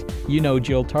Contact, you know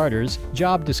Jill Tarter's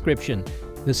job description.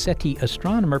 The SETI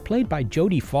astronomer, played by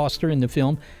Jodie Foster in the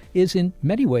film, is in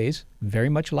many ways very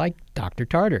much like Dr.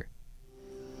 Tarter.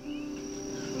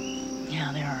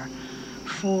 Yeah, there are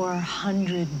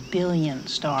 400 billion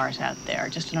stars out there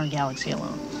just in our galaxy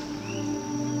alone.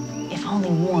 If only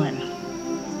one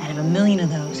out of 1 million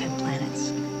of those had planets,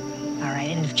 all right,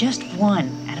 and if just one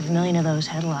out of 1 million of those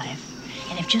had life,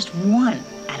 and if just one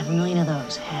out of 1 million of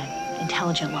those had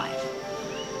intelligent life,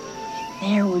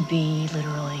 there would be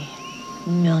literally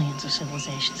millions of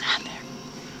civilizations out there.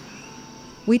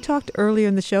 We talked earlier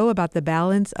in the show about the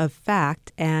balance of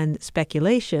fact and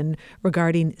speculation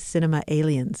regarding cinema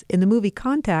aliens. In the movie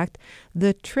Contact,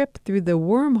 the trip through the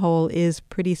wormhole is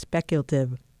pretty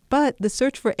speculative. But the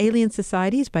search for alien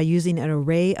societies by using an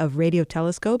array of radio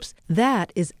telescopes,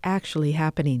 that is actually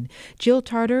happening. Jill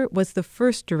Tarter was the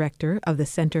first director of the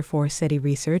Center for SETI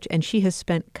Research, and she has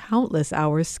spent countless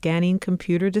hours scanning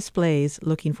computer displays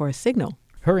looking for a signal.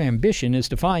 Her ambition is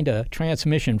to find a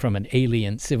transmission from an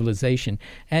alien civilization,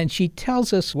 and she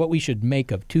tells us what we should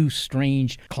make of two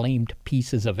strange claimed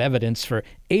pieces of evidence for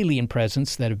alien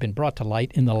presence that have been brought to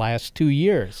light in the last 2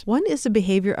 years. One is the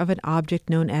behavior of an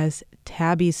object known as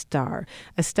Tabby's star,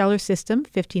 a stellar system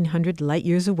 1,500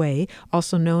 light-years away,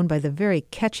 also known by the very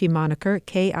catchy moniker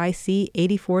KIC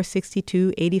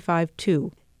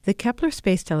 846285-2. The Kepler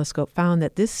Space Telescope found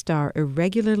that this star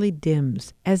irregularly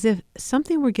dims, as if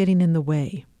something were getting in the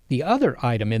way. The other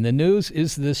item in the news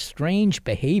is the strange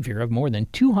behavior of more than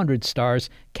 200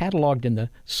 stars cataloged in the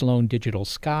Sloan Digital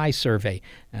Sky Survey.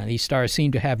 These stars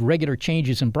seem to have regular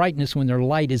changes in brightness when their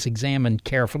light is examined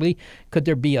carefully. Could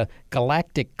there be a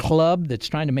galactic club that's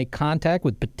trying to make contact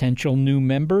with potential new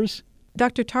members?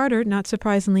 Dr. Tarter, not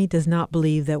surprisingly, does not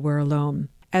believe that we're alone.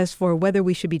 As for whether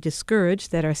we should be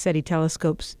discouraged that our SETI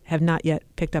telescopes have not yet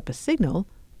picked up a signal,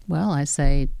 well, I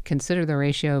say consider the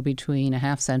ratio between a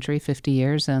half century, 50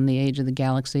 years, and the age of the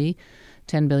galaxy,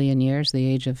 10 billion years, the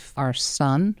age of our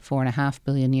sun, 4.5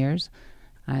 billion years.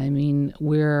 I mean,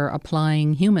 we're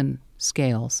applying human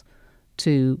scales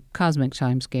to cosmic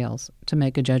time scales to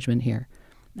make a judgment here.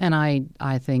 And I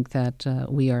think that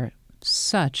we are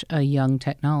such a young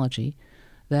technology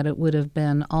that it would have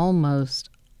been almost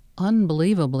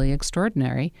unbelievably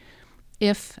extraordinary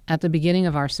if, at the beginning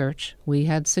of our search, we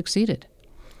had succeeded.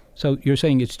 So you're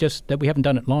saying it's just that we haven't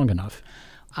done it long enough?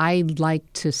 I'd like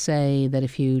to say that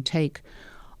if you take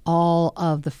all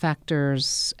of the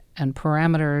factors and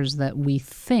parameters that we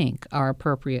think are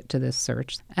appropriate to this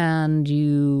search, and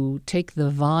you take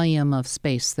the volume of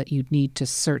space that you need to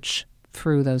search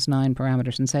through those 9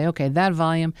 parameters and say, okay, that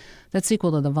volume, that's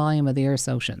equal to the volume of the Earth's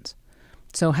oceans.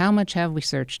 So how much have we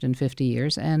searched in 50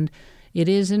 years? And it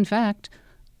is, in fact,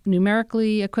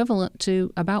 numerically equivalent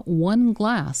to about 1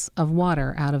 glass of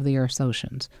water out of the Earth's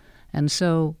oceans. And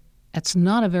so it's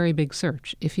not a very big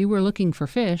search. If you were looking for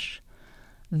fish,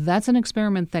 that's an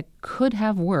experiment that could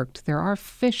have worked. There are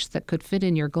fish that could fit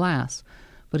in your glass.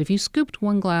 But if you scooped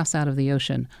 1 glass out of the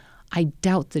ocean, I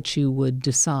doubt that you would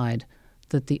decide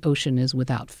that the ocean is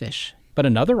without fish. But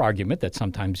another argument that's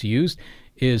sometimes used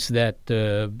is that,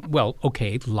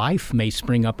 life may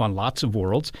spring up on lots of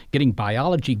worlds. Getting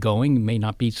biology going may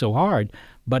not be so hard,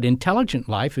 but intelligent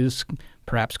life is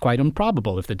perhaps quite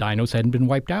improbable. If the dinos hadn't been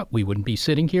wiped out, we wouldn't be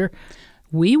sitting here.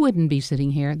 We wouldn't be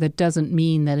sitting here. That doesn't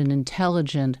mean that an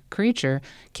intelligent creature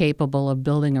capable of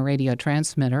building a radio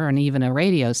transmitter and even a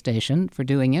radio station for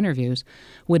doing interviews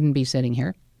wouldn't be sitting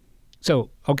here.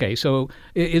 So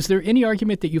is there any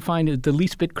argument that you find the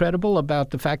least bit credible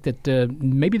about the fact that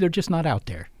maybe they're just not out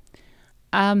there?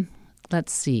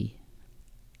 Let's see.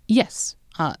 Yes.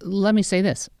 Let me say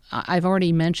this. I've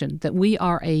already mentioned that we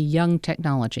are a young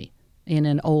technology in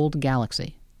an old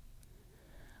galaxy.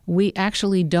 We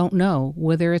actually don't know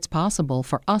whether it's possible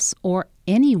for us or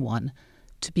anyone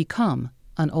to become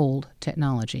an old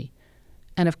technology.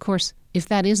 And of course, if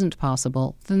that isn't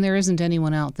possible, then there isn't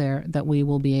anyone out there that we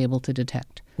will be able to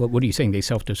detect. Well, what are you saying? They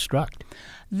self-destruct?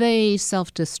 They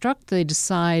self-destruct. They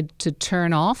decide to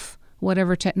turn off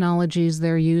whatever technologies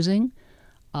they're using.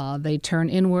 They turn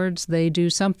inwards. They do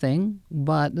something,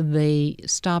 but they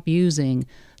stop using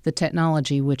the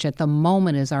technology, which at the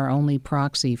moment is our only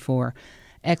proxy for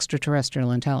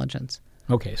extraterrestrial intelligence.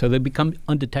 Okay, so they become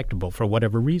undetectable for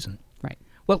whatever reason. Right.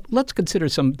 Well, let's consider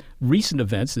some recent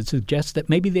events that suggest that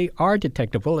maybe they are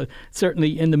detectable.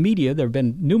 Certainly in the media, there have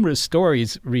been numerous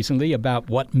stories recently about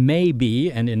what may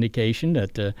be an indication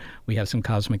that we have some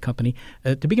cosmic company.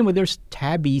 To begin with, there's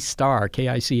Tabby Star,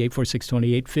 KIC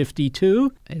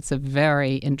 8462852. It's a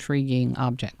very intriguing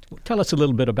object. Tell us a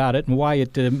little bit about it and why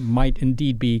it might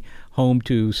indeed be home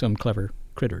to some clever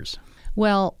critters.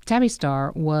 Well, Tabby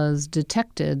Star was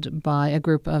detected by a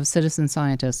group of citizen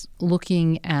scientists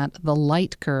looking at the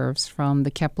light curves from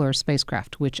the Kepler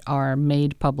spacecraft, which are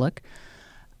made public.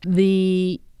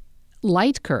 The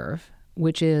light curve,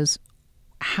 which is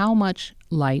how much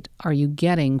light are you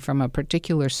getting from a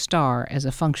particular star as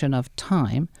a function of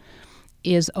time,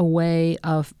 is a way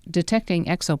of detecting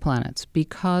exoplanets,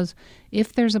 because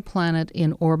if there's a planet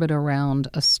in orbit around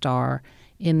a star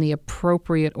in the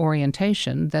appropriate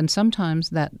orientation, then sometimes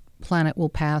that planet will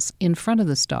pass in front of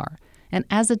the star. And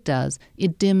as it does,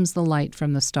 it dims the light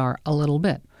from the star a little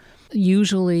bit.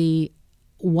 Usually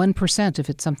 1% if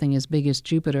it's something as big as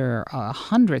Jupiter,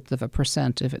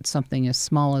 1/100% if it's something as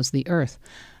small as the Earth.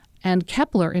 And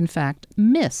Kepler, in fact,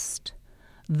 missed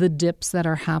the dips that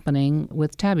are happening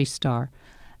with Tabby Star.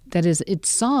 That is, it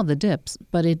saw the dips,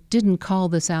 but it didn't call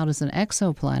this out as an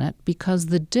exoplanet because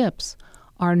the dips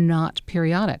are not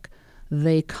periodic.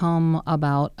 They come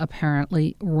about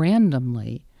apparently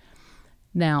randomly.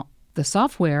 Now, The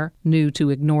software knew to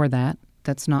ignore that.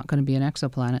 That's not going to be an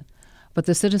exoplanet. But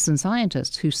the citizen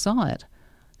scientists who saw it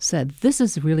said, this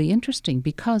is really interesting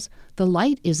because the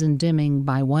light isn't dimming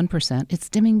by 1%, it's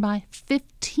dimming by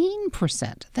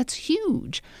 15%. That's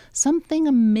huge. Something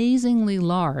amazingly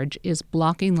large is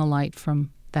blocking the light from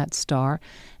that star,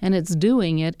 and it's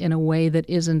doing it in a way that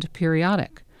isn't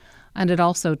periodic. And it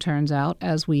also turns out,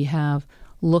 as we have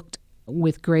looked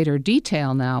with greater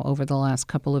detail now over the last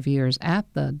couple of years at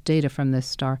the data from this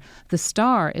star, the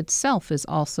star itself is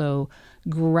also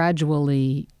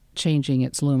gradually changing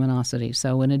its luminosity.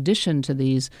 So in addition to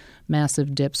these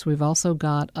massive dips, we've also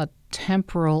got a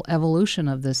temporal evolution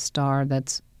of this star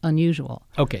that's unusual.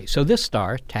 Okay, so this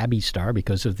star, Tabby star,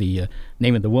 because of the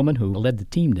name of the woman who led the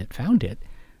team that found it,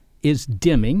 is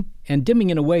dimming, and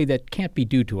dimming in a way that can't be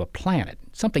due to a planet,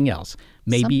 something else.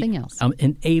 Maybe something else.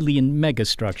 An alien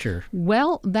megastructure.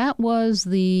 Well, that was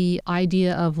the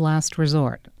idea of last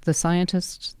resort. The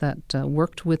scientists that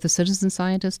worked with the citizen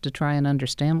scientists to try and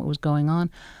understand what was going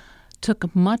on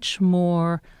took much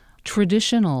more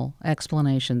traditional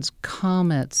explanations,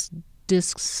 comets,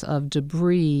 disks of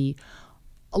debris,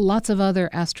 lots of other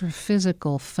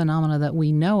astrophysical phenomena that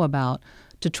we know about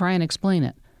to try and explain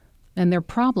it. And there are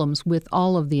problems with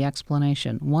all of the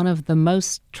explanation. One of the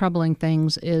most troubling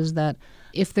things is that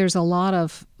if there's a lot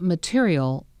of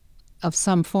material of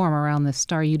some form around this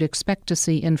star, you'd expect to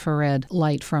see infrared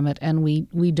light from it, and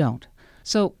we don't.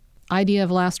 So, idea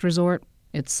of last resort,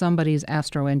 it's somebody's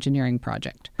astroengineering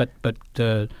project. But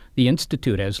the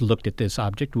Institute has looked at this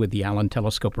object with the Allen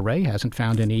Telescope Array, hasn't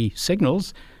found any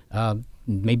signals.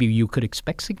 Maybe you could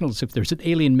expect signals. If there's an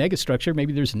alien megastructure,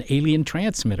 maybe there's an alien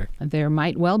transmitter. There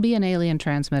might well be an alien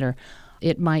transmitter.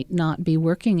 It might not be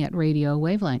working at radio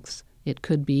wavelengths. It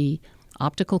could be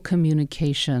optical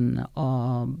communication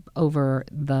over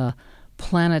the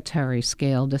planetary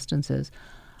scale distances.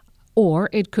 Or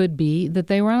it could be that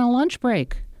they were on a lunch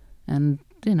break. And,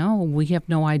 we have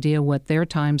no idea what their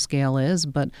time scale is,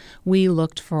 but we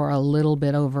looked for a little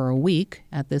bit over a week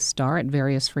at this star at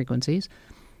various frequencies.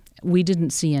 We didn't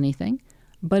see anything,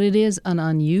 but it is an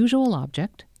unusual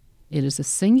object. It is a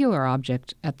singular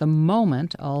object at the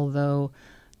moment, although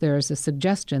there is a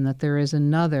suggestion that there is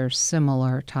another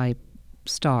similar type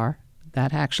star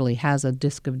that actually has a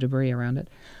disk of debris around it.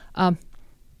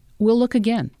 We'll look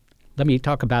again. Let me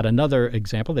talk about another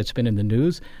example that's been in the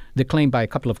news, the claim by a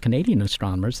couple of Canadian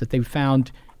astronomers that they've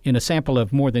found in a sample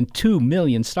of more than 2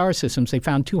 million star systems, they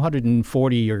found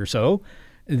 240 or so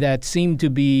that seem to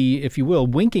be, if you will,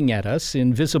 winking at us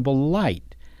in visible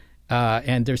light.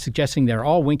 And they're suggesting they're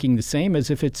all winking the same, as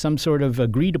if it's some sort of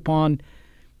agreed-upon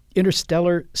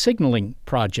interstellar signaling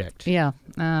project. Yeah,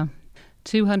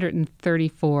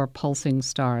 234 pulsing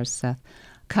stars, Seth,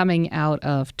 coming out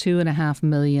of 2.5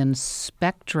 million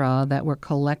spectra that were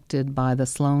collected by the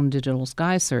Sloan Digital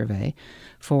Sky Survey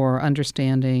for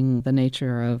understanding the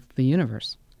nature of the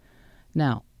universe.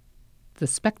 Now, the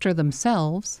spectra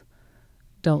themselves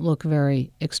don't look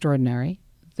very extraordinary.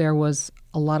 There was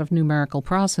a lot of numerical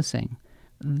processing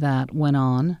that went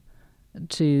on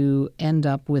to end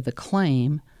up with a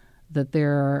claim that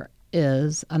there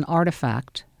is an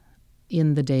artifact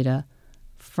in the data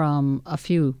from a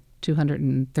few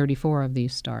 234 of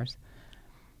these stars.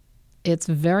 It's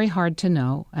very hard to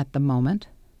know at the moment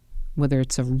whether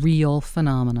it's a real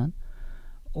phenomenon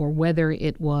or whether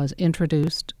it was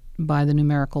introduced by the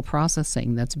numerical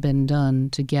processing that's been done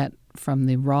to get from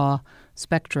the raw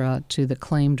spectra to the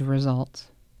claimed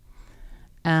results.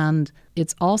 And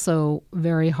it's also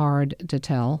very hard to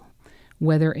tell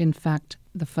whether, in fact,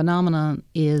 the phenomenon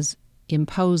is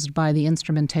imposed by the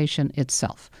instrumentation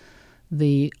itself.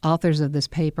 The authors of this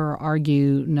paper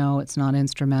argue, no, it's not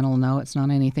instrumental, no, it's not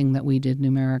anything that we did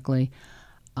numerically.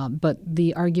 But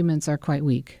the arguments are quite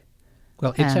weak.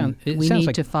 Well, we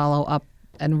need to follow up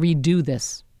and redo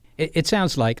this. It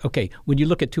sounds like, okay, when you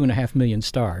look at 2.5 million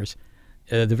stars,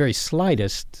 the very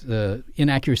slightest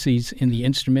inaccuracies in the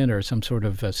instrument or some sort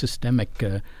of systemic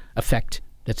effect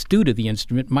that's due to the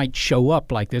instrument might show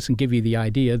up like this and give you the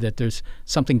idea that there's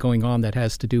something going on that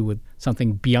has to do with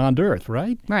something beyond Earth,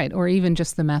 right? Right, or even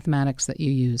just the mathematics that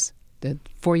you use. The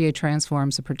Fourier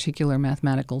transform's a particular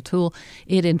mathematical tool.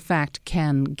 It, in fact,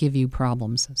 can give you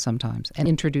problems sometimes and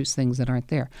introduce things that aren't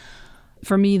there.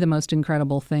 For me, the most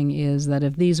incredible thing is that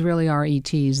if these really are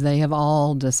ETs, they have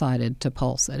all decided to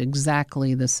pulse at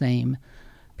exactly the same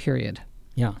period.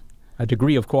 Yeah. A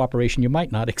degree of cooperation you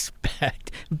might not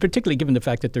expect, particularly given the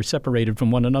fact that they're separated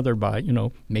from one another by,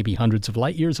 maybe hundreds of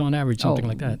light years on average, something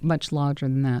like that. Much larger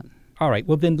than that. All right.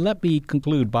 Well, then let me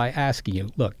conclude by asking you,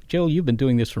 look, Jill, you've been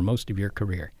doing this for most of your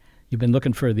career. You've been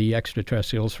looking for the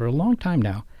extraterrestrials for a long time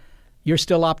now. You're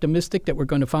still optimistic that we're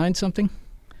going to find something?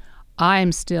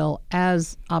 I'm still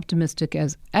as optimistic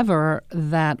as ever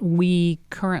that we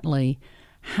currently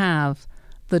have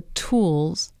the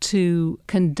tools to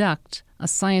conduct a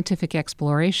scientific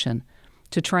exploration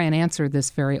to try and answer this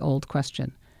very old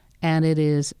question. And it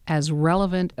is as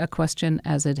relevant a question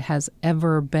as it has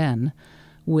ever been,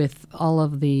 with all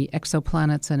of the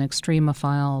exoplanets and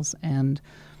extremophiles and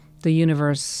the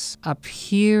universe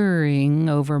appearing,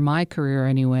 over my career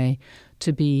anyway,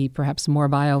 to be perhaps more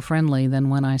bio-friendly than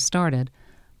when I started.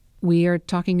 We are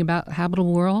talking about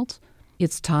habitable worlds.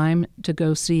 It's time to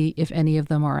go see if any of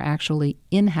them are actually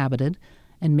inhabited,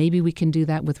 and maybe we can do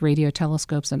that with radio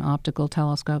telescopes and optical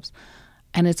telescopes.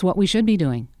 And it's what we should be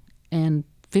doing. And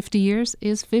 50 years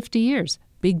is 50 years.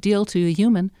 Big deal to a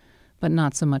human, but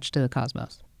not so much to the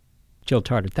cosmos. Jill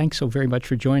Tarter, thanks so very much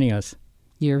for joining us.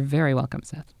 You're very welcome,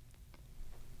 Seth.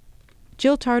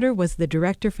 Jill Tarter was the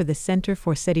director for the Center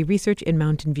for SETI Research in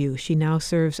Mountain View. She now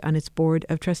serves on its board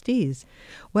of trustees.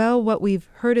 Well, what we've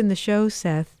heard in the show,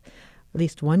 Seth, at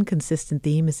least one consistent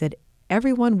theme is that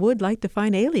everyone would like to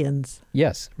find aliens.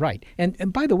 Yes, right.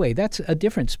 And by the way, that's a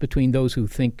difference between those who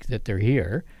think that they're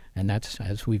here, and that's,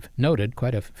 as we've noted,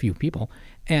 quite a few people,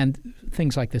 and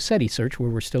things like the SETI search, where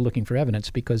we're still looking for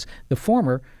evidence, because the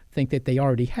former think that they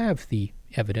already have the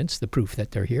evidence, the proof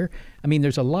that they're here. I mean,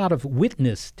 there's a lot of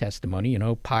witness testimony,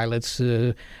 pilots,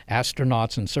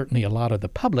 astronauts, and certainly a lot of the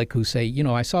public who say,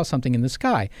 I saw something in the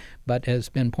sky. But as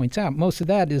Ben points out, most of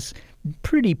that is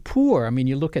pretty poor. I mean,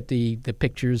 you look at the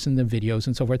pictures and the videos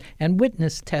and so forth, and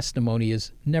witness testimony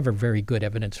is never very good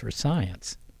evidence for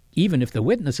science, even if the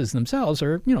witnesses themselves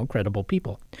are, credible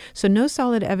people. So no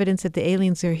solid evidence that the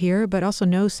aliens are here, but also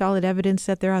no solid evidence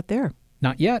that they're out there.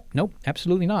 Not yet. Nope,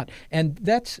 absolutely not. And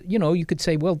that's, you could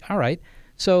say, well, all right,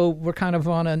 so we're kind of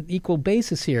on an equal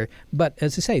basis here. But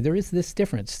as I say, there is this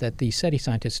difference that the SETI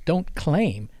scientists don't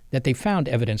claim that they found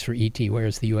evidence for ET,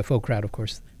 whereas the UFO crowd, of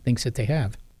course, thinks that they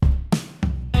have.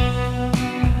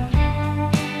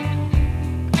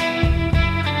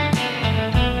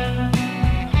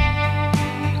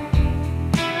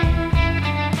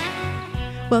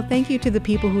 Well, thank you to the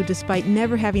people who, despite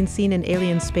never having seen an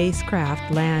alien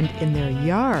spacecraft land in their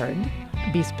yard,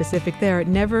 be specific there,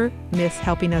 never miss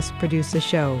helping us produce the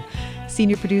show.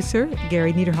 Senior producer,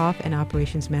 Gary Niederhoff, and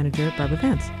operations manager, Barbara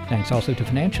Vance. Thanks also to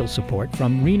financial support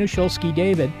from Rena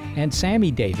Shulsky-David and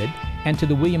Sammy David, and to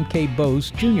the William K.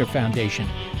 Bowes Jr. Foundation.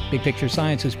 Big Picture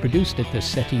Science is produced at the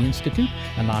SETI Institute,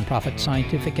 a nonprofit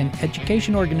scientific and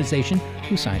education organization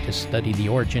whose scientists study the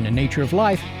origin and nature of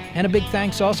life. And a big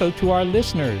thanks also to our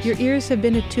listeners. Your ears have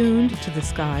been attuned to the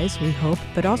skies, we hope,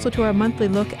 but also to our monthly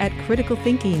look at critical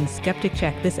thinking, Skeptic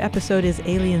Check. This episode is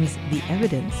Aliens, the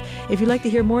Evidence. If you'd like to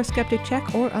hear more Skeptic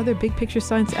Check or other Big Picture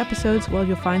Science episodes, well,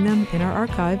 you'll find them in our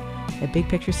archive at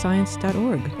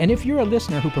bigpicturescience.org. And if you're a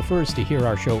listener who prefers to hear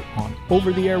our show on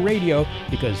over-the-air radio,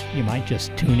 because you might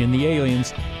just tune in the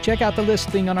aliens, check out the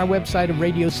listing on our website of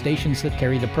radio stations that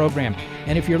carry the program.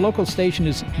 And if your local station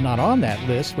is not on that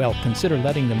list, well, consider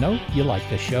letting them know you like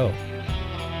the show.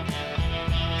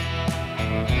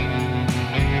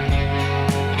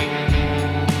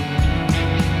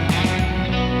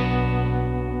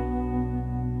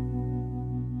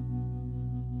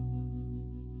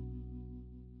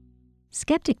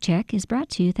 Skeptic Check is brought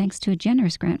to you thanks to a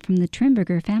generous grant from the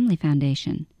Trimberger Family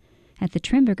Foundation. At the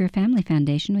Trimberger Family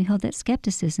Foundation, we hold that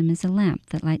skepticism is a lamp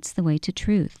that lights the way to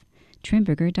truth.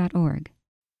 Trimberger.org.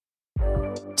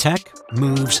 Tech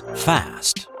moves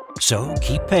fast, so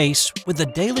keep pace with the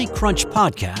Daily Crunch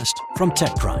podcast from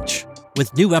TechCrunch.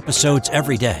 With new episodes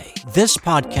every day, this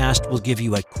podcast will give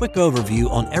you a quick overview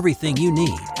on everything you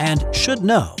need and should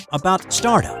know about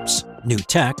startups, new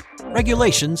tech,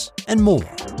 regulations, and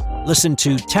more. Listen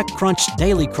to TechCrunch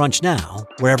Daily Crunch now,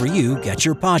 wherever you get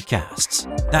your podcasts.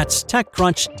 That's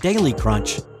TechCrunch Daily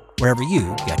Crunch, wherever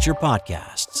you get your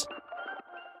podcasts.